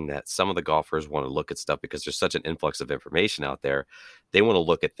 understanding that some of the golfers want to look at stuff because there's such an influx of information out there. They want to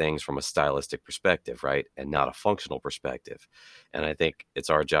look at things from a stylistic perspective, right? And not a functional perspective. And I think it's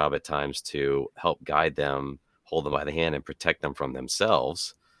our job at times to help guide them, hold them by the hand, and protect them from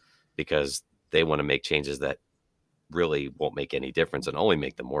themselves, because they want to make changes that really won't make any difference and only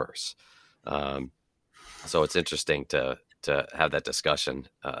make them worse. So it's interesting to have that discussion,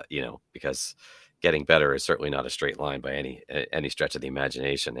 because getting better is certainly not a straight line by any stretch of the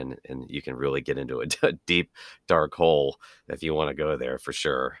imagination. And you can really get into a deep, dark hole if you want to go there, for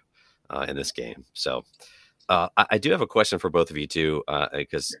sure, in this game. So I do have a question for both of you too,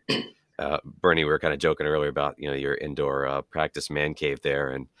 because Bernie, we were kind of joking earlier about, your indoor practice man cave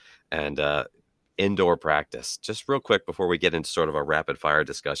there and indoor practice. Just real quick before we get into sort of a rapid fire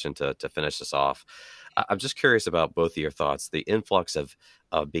discussion to finish this off, I'm just curious about both of your thoughts. The influx of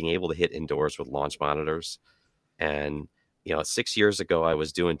being able to hit indoors with launch monitors. And, 6 years ago, I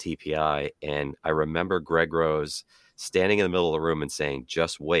was doing TPI, and I remember Greg Rose standing in the middle of the room and saying,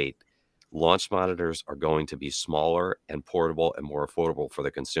 just wait, launch monitors are going to be smaller and portable and more affordable for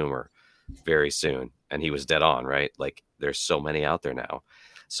the consumer very soon. And he was dead on, right? Like, there's so many out there now.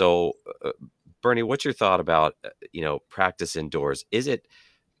 So, Bernie, what's your thought about, practice indoors? Is it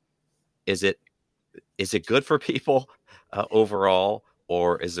good for people overall,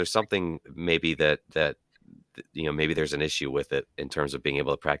 or is there something maybe that maybe there's an issue with it in terms of being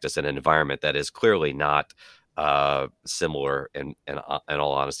able to practice in an environment that is clearly not similar, in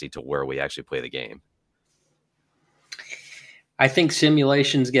all honesty, to where we actually play the game? I think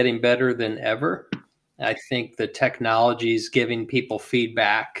simulation's getting better than ever. I think the technology is giving people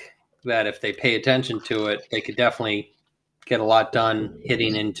feedback that if they pay attention to it, they could definitely get a lot done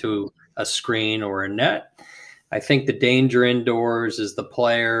hitting into a screen or a net. I think the danger indoors is the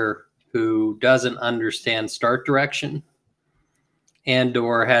player who doesn't understand start direction and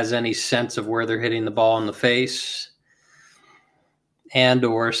or has any sense of where they're hitting the ball in the face, and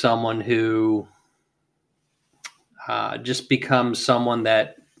or someone who just becomes someone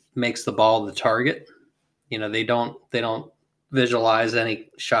that makes the ball the target. They don't visualize any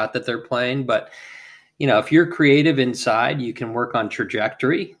shot that they're playing, but if you're creative inside, you can work on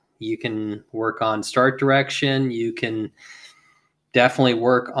trajectory. You can work on start direction. You can definitely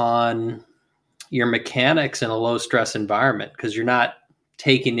work on your mechanics in a low stress environment, because you're not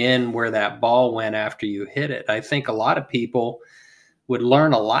taking in where that ball went after you hit it. I think a lot of people would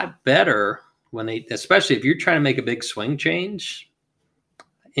learn a lot better especially if you're trying to make a big swing change,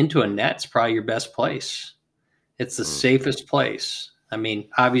 into a net's probably your best place. It's the safest place. I mean,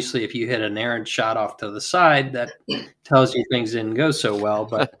 obviously, if you hit an errant shot off to the side, that tells you things didn't go so well.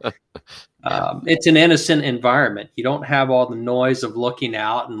 But It's an innocent environment. You don't have all the noise of looking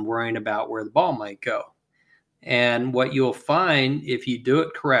out and worrying about where the ball might go. And what you'll find if you do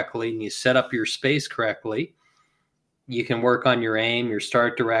it correctly and you set up your space correctly, you can work on your aim, your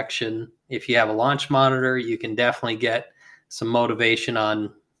start direction. If you have a launch monitor, you can definitely get some motivation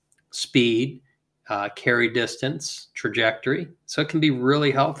on speed, carry distance, trajectory. So it can be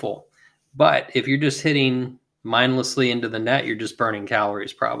really helpful. But if you're just hitting mindlessly into the net, you're just burning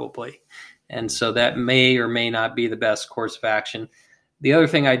calories probably. And so that may or may not be the best course of action. The other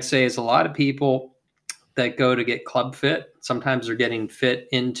thing I'd say is a lot of people that go to get club fit, sometimes they're getting fit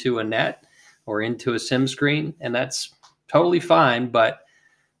into a net or into a sim screen, and that's totally fine. But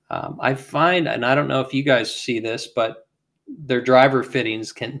I find, and I don't know if you guys see this, but their driver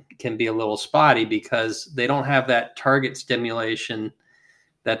fittings can be a little spotty because they don't have that target stimulation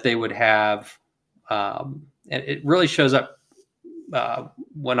that they would have. And it really shows up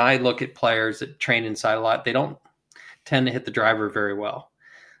when I look at players that train inside a lot. They don't tend to hit the driver very well.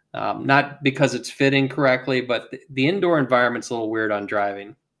 Not because it's fitting correctly, but the indoor environment's a little weird on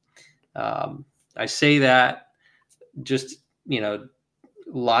driving. I say that just,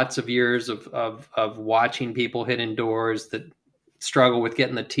 lots of years of watching people hit indoors that struggle with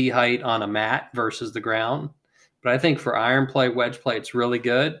getting the tee height on a mat versus the ground. But I think for iron play, wedge play, it's really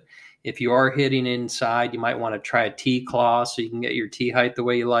good. If you are hitting inside, you might want to try a tee claw so you can get your tee height the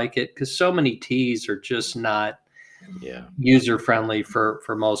way you like it, because so many tees are just not user friendly for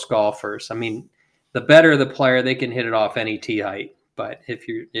most golfers. I mean, the better the player, they can hit it off any tee height. But if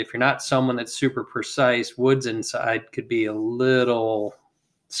you're not someone that's super precise, woods inside could be a little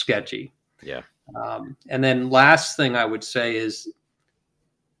sketchy. Yeah. And then last thing I would say is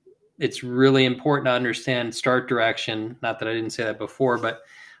it's really important to understand start direction. Not that I didn't say that before, but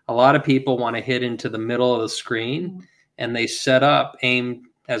a lot of people want to hit into the middle of the screen and they set up aim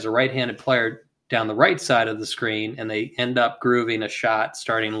as a right-handed player down the right side of the screen, and they end up grooving a shot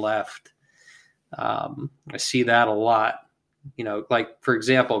starting left. I see that a lot. Like, for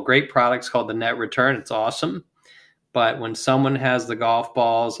example, great products called the Net Return. It's awesome. But when someone has the golf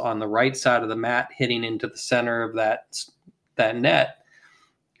balls on the right side of the mat hitting into the center of that net,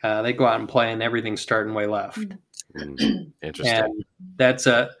 they go out and play and everything's starting way left. Interesting. And that's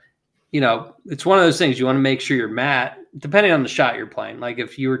it's one of those things you want to make sure your mat, depending on the shot you're playing. Like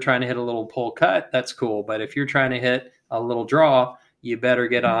if you were trying to hit a little pull cut, that's cool. But if you're trying to hit a little draw, you better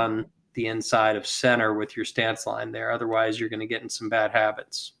get on the inside of center with your stance line there. Otherwise, you're going to get in some bad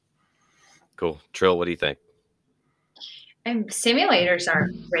habits. Cool. Trill, what do you think? And simulators are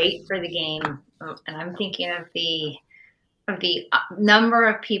great for the game. And I'm thinking of the number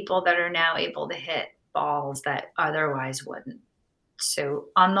of people that are now able to hit balls that otherwise wouldn't. So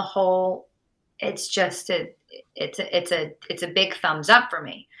on the whole, it's just it's a big thumbs up for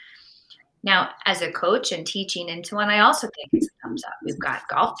me. Now, as a coach and teaching into one, I also think it's a thumbs up. We've got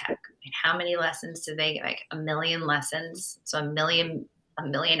Golf Tech. I mean, how many lessons do they get? Like 1 million lessons. So a million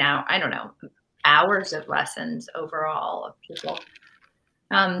hour, I don't know, hours of lessons overall of people.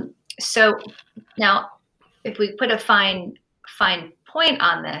 So now if we put a fine point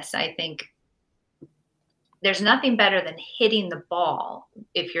on this, I think there's nothing better than hitting the ball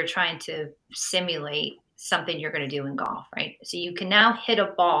if you're trying to simulate something you're going to do in golf, right? So you can now hit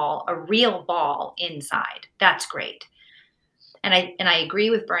a real ball inside. That's great. And I agree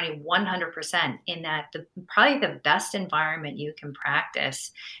with Bernie 100% in that probably the best environment you can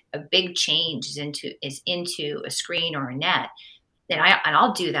practice a big change is into a screen or a net. And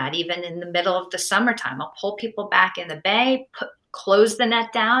I'll do that even in the middle of the summertime. I'll pull people back in the bay, close the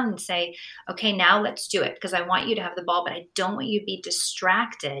net down and say, okay, now let's do it, because I want you to have the ball, but I don't want you to be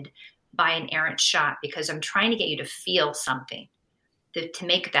distracted by an errant shot, because I'm trying to get you to feel something, to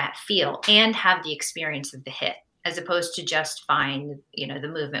make that feel and have the experience of the hit, as opposed to just find, the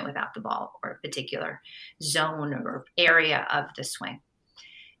movement without the ball or a particular zone or area of the swing.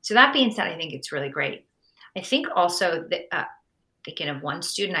 So that being said, I think it's really great. I think also that, thinking of one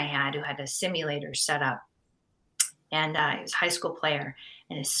student I had who had a simulator set up, and he was a high school player,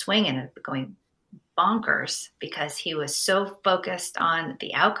 and his swing ended up going bonkers because he was so focused on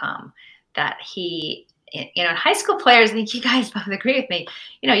the outcome that high school players, I think you guys both agree with me,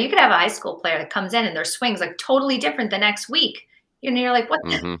 you could have a high school player that comes in and their swing's like totally different the next week. You're like, what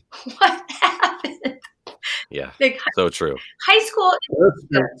happened? Yeah, like, so true. High school,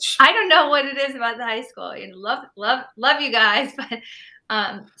 I don't know what it is about the high school. Love you guys, but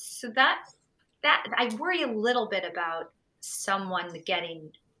so that I worry a little bit about someone getting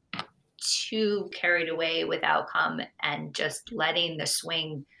too carried away with outcome and just letting the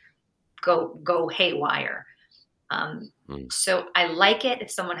swing go haywire. Mm. So I like it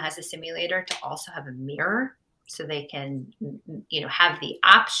if someone has a simulator to also have a mirror so they can, have the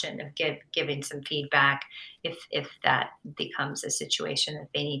option of giving some feedback if that becomes a situation that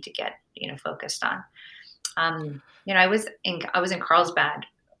they need to get, focused on. I was in Carlsbad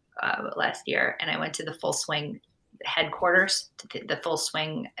last year, and I went to the Full Swing headquarters, to the Full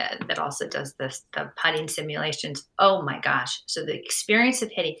Swing that also does the putting simulations. Oh my gosh! So the experience of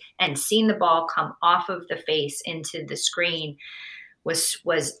hitting and seeing the ball come off of the face into the screen was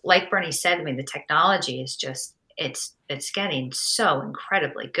like Bernie said to me. The technology is just it's getting so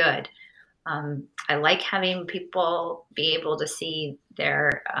incredibly good. I like having people be able to see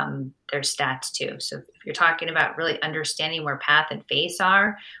their stats too. So if you're talking about really understanding where path and face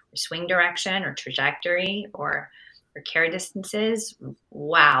are, or swing direction, or trajectory, or carry distances,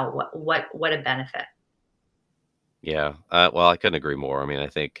 wow, what a benefit! Yeah. Well, I couldn't agree more. I mean, I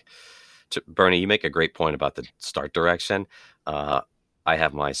think, Bernie, you make a great point about the start direction. I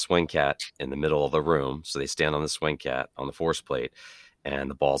have my swing cat in the middle of the room, so they stand on the swing cat on the force plate, and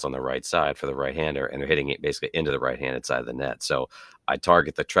the ball's on the right side for the right-hander, and they're hitting it basically into the right-handed side of the net. So I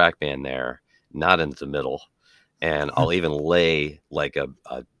target the TrackMan there, not into the middle, and I'll even lay like a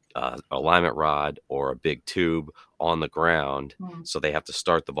alignment rod or a big tube on the ground, so they have to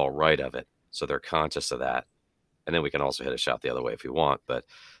start the ball right of it, so they're conscious of that. And then we can also hit a shot the other way if we want. But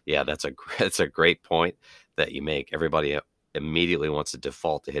yeah, that's a great point that you make. Everybody immediately wants to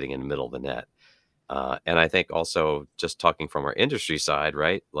default to hitting in the middle of the net. And I think also, just talking from our industry side,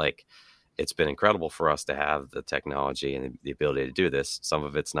 right? Like, it's been incredible for us to have the technology and the ability to do this. Some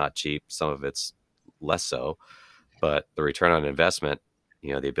of it's not cheap, some of it's less so, but the return on investment,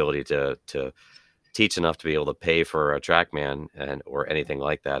 the ability to teach enough to be able to pay for a TrackMan or anything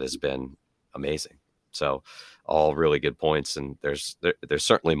like that has been amazing. So all really good points, and there's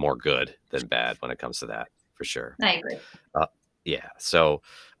certainly more good than bad when it comes to that, for sure. I agree. Yeah. So,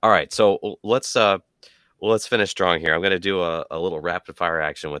 all right. So let's finish strong here. I'm going to do a little rapid fire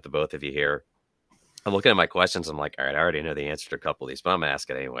action with the both of you here. I'm looking at my questions. I'm like, all right, I already know the answer to a couple of these, but I'm going to ask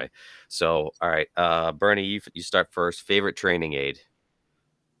it anyway. So, all right, Bernie, you start first. Favorite training aid?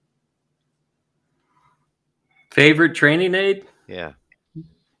 Favorite training aid? Yeah.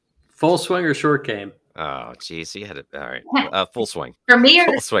 Full swing or short game? Oh, geez, you had it. All right, full swing. For me or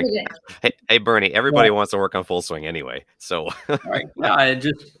Full the swing. student? Hey, Bernie, everybody wants to work on full swing anyway. So, All right.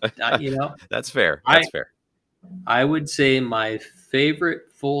 No, that's fair. That's fair. I would say my favorite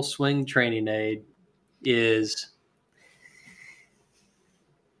full swing training aid is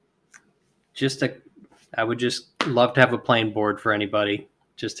I would just love to have a playing board for anybody,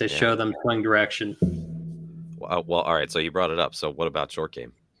 just to show them swing direction. Well, all right. So you brought it up. So what about short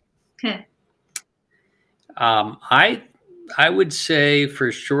game? I would say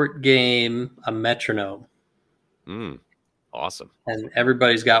for short game, a metronome. Awesome. And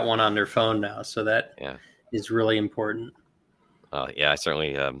everybody's got one on their phone now, so that is really important. I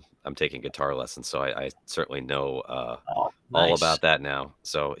certainly I'm taking guitar lessons, so I certainly know Nice. all about that now.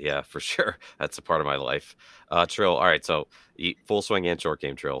 So yeah, for sure, that's a part of my life. Trill. All right, so full swing and short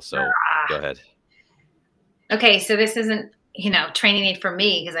game, Trill. So go ahead. Okay, so this isn't training aid for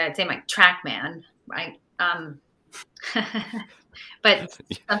me, because I'd say my TrackMan, right? But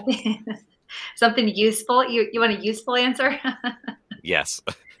something useful. You want a useful answer? Yes,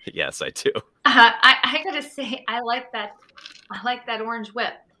 yes, I do. I gotta say, I like that orange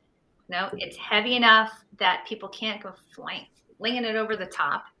whip. It's heavy enough that people can't go flinging it over the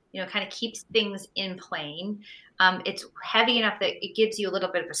top. Kind of keeps things in plane. It's heavy enough that it gives you a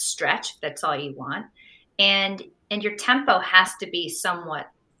little bit of a stretch. If that's all you want, and your tempo has to be somewhat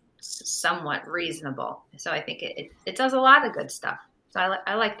reasonable. So I think it does a lot of good stuff. So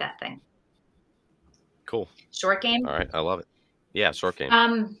I like that thing. Cool. Short game. All right, I love it. Yeah, short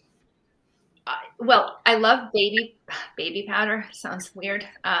game. Well, I love baby powder. Sounds weird.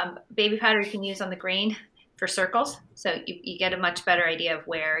 Baby powder you can use on the green for circles, so you get a much better idea of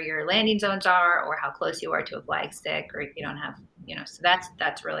where your landing zones are, or how close you are to a flag stick, or if you don't have, So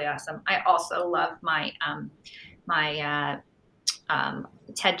that's really awesome. I also love my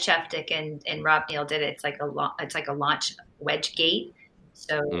Ted Sheftick and Rob Neal did it. It's like a launch wedge gate,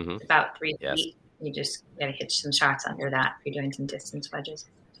 so it's about 3 feet. You just got to hit some shots under that if you're doing some distance wedges.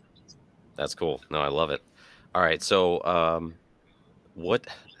 That's cool. No, I love it. All right. So, what,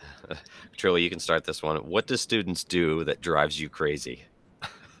 Trill, you can start this one. What do students do that drives you crazy?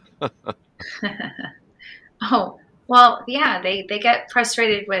 Oh, well, yeah, they get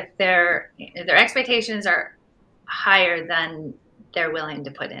frustrated with their expectations are higher than they're willing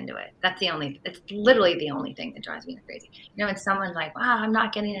to put into it. It's literally the only thing that drives me crazy. When someone's like, wow, I'm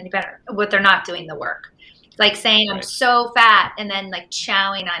not getting any better, but they're not doing the work. It's like saying I'm Right. so fat and then like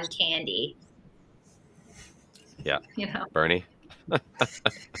chowing on candy. Yeah. You know. Bernie? I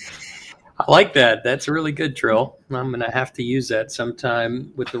like that. That's really good, Trill. I'm going to have to use that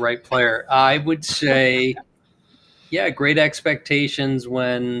sometime with the right player. I would say, yeah, great expectations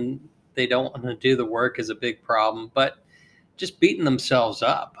when they don't want to do the work is a big problem, but just beating themselves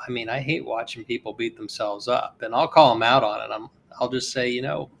up. I mean, I hate watching people beat themselves up, and I'll call them out on it. I'll just say,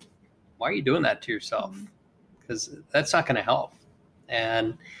 why are you doing that to yourself? Because that's not going to help.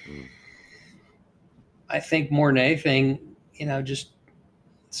 And I think more than anything, just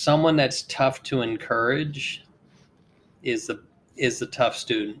someone that's tough to encourage is the tough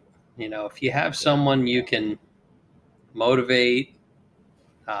student. If you have someone you can motivate,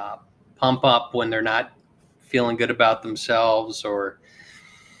 pump up when they're not feeling good about themselves, or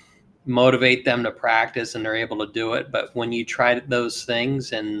motivate them to practice and they're able to do it. But when you try those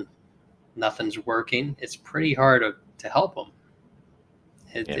things and nothing's working, it's pretty hard to help them.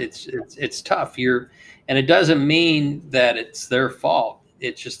 It's tough. And it doesn't mean that it's their fault.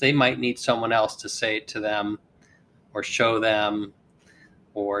 It's just they might need someone else to say it to them or show them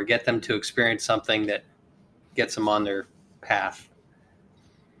or get them to experience something that gets them on their path.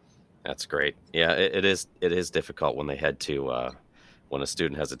 That's great. Yeah, it is difficult when they head to when a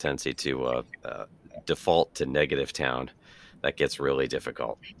student has a tendency to default to negative town. That gets really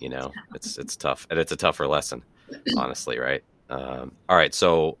difficult. It's tough, and it's a tougher lesson, honestly, right? All right,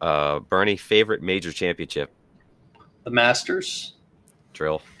 so Bernie, favorite major championship? The Masters.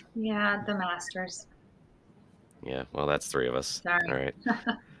 Trill? Yeah, the Masters. Yeah, well, that's three of us. Sorry.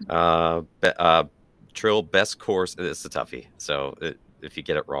 All right. Trill, best course. It's a toughie. So if you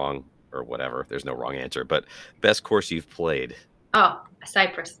get it wrong or whatever, there's no wrong answer. But best course you've played? Oh,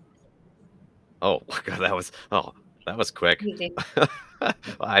 Cypress. Oh, God, that was quick. Easy. Well,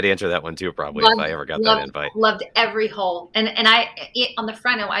 I'd answer that one too, probably, if I ever got that invite. Loved every hole. And I on the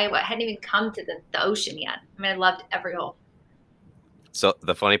front, I hadn't even come to the ocean yet. I mean, I loved every hole. So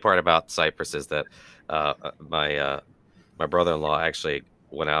the funny part about Cypress is that my brother-in-law actually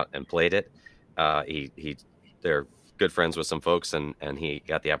went out and played it. They're good friends with some folks, and he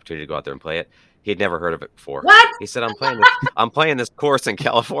got the opportunity to go out there and play it. He'd never heard of it before. What? He said, I'm playing this course in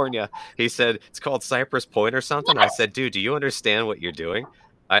California. He said, it's called Cypress Point or something. I said, dude, do you understand what you're doing?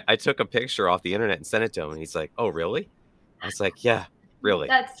 I took a picture off the internet and sent it to him, and he's like, oh, really? I was like, yeah, really.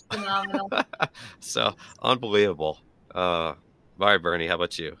 That's phenomenal. So unbelievable. All right, Bernie, how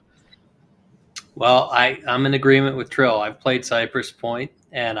about you? Well, I'm in agreement with Trill. I've played Cypress Point,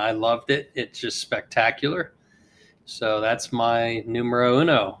 and I loved it. It's just spectacular. So that's my numero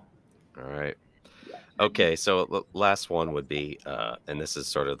uno. All right. Okay, so last one would be, and this is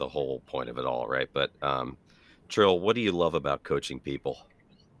sort of the whole point of it all, right? But Trill, what do you love about coaching people?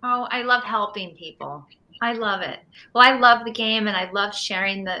 Oh, I love helping people. I love it. Well, I love the game, and I love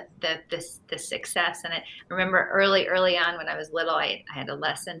sharing the success. And I remember early on when I was little, I had a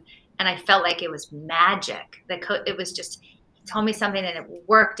lesson, and I felt like it was magic. It was just, he told me something, and it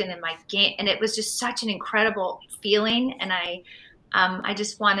worked, and in my game, and it was just such an incredible feeling. And I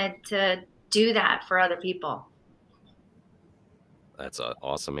just wanted to do that for other people. That's an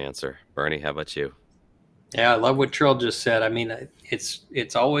awesome answer. Bernie, how about you? Yeah, I love what Trill just said. I mean,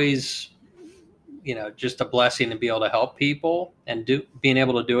 it's always, just a blessing to be able to help people and being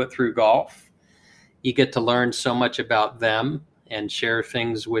able to do it through golf. You get to learn so much about them and share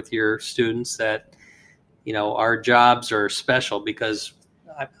things with your students that, our jobs are special, because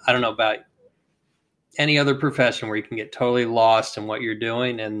I don't know about any other profession where you can get totally lost in what you're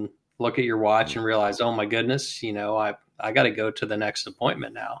doing and look at your watch and realize, oh my goodness, I got to go to the next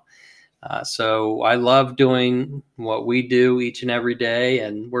appointment now. So I love doing what we do each and every day.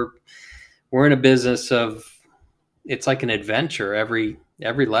 And we're in a business of, it's like an adventure every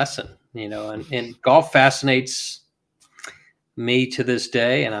lesson, and golf fascinates me to this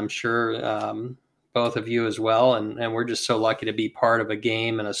day. And I'm sure both of you as well. And we're just so lucky to be part of a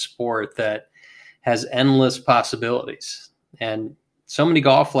game and a sport that has endless possibilities. And so many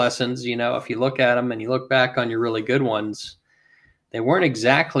golf lessons, if you look at them and you look back on your really good ones, they weren't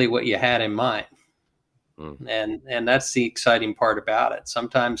exactly what you had in mind. And that's the exciting part about it.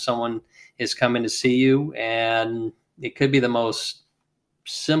 Sometimes someone is coming to see you, and it could be the most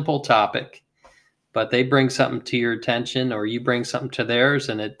simple topic, but they bring something to your attention, or you bring something to theirs,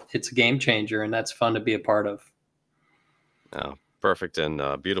 and it's a game changer, and that's fun to be a part of. Oh, perfect and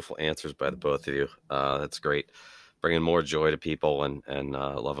beautiful answers by the both of you. That's great. Bringing more joy to people and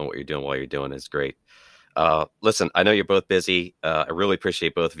loving what you're doing while you're doing is great. Listen, I know you're both busy. I really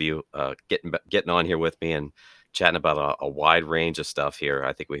appreciate both of you getting on here with me and chatting about a wide range of stuff here.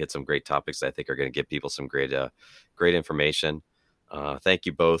 I think we hit some great topics that I think are going to give people some great information. Thank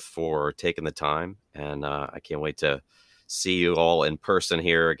you both for taking the time, and I can't wait to see you all in person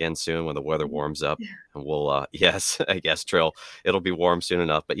here again soon when the weather warms up. And we'll, yes, I guess, Trill, it'll be warm soon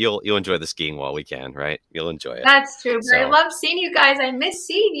enough, but you'll enjoy the skiing while we can, right? You'll enjoy it. That's true. But I love seeing you guys. I miss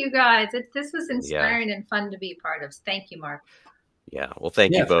seeing you guys. This was inspiring and fun to be part of. Thank you, Mark. Yeah. Well,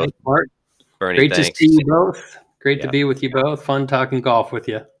 thank you both. Thanks, Mark. Bernie, great thanks. to see you both. Great to be with you both. Fun talking golf with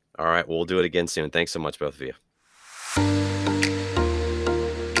you. All right. We'll do it again soon. Thanks so much, both of you.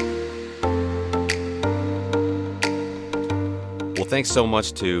 Well, thanks so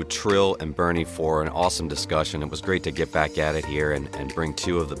much to Trill and Bernie for an awesome discussion. It was great to get back at it here and bring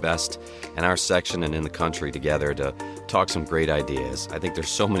two of the best in our section and in the country together to talk some great ideas. I think there's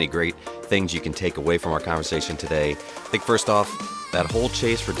so many great things you can take away from our conversation today. I think first off, that whole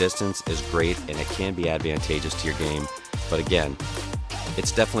chase for distance is great and it can be advantageous to your game. But again,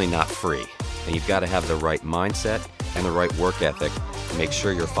 it's definitely not free. And you've got to have the right mindset and the right work ethic to make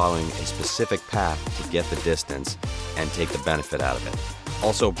sure you're following a specific path to get the distance and take the benefit out of it.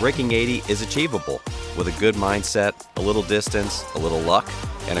 Also, breaking 80 is achievable with a good mindset, a little distance, a little luck,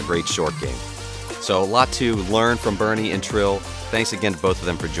 and a great short game. So a lot to learn from Bernie and Trill. Thanks again to both of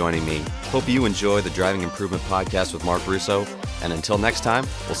them for joining me. Hope you enjoy the Driving Improvement Podcast with Mark Russo. And until next time,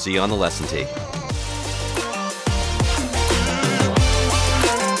 we'll see you on the lesson tee.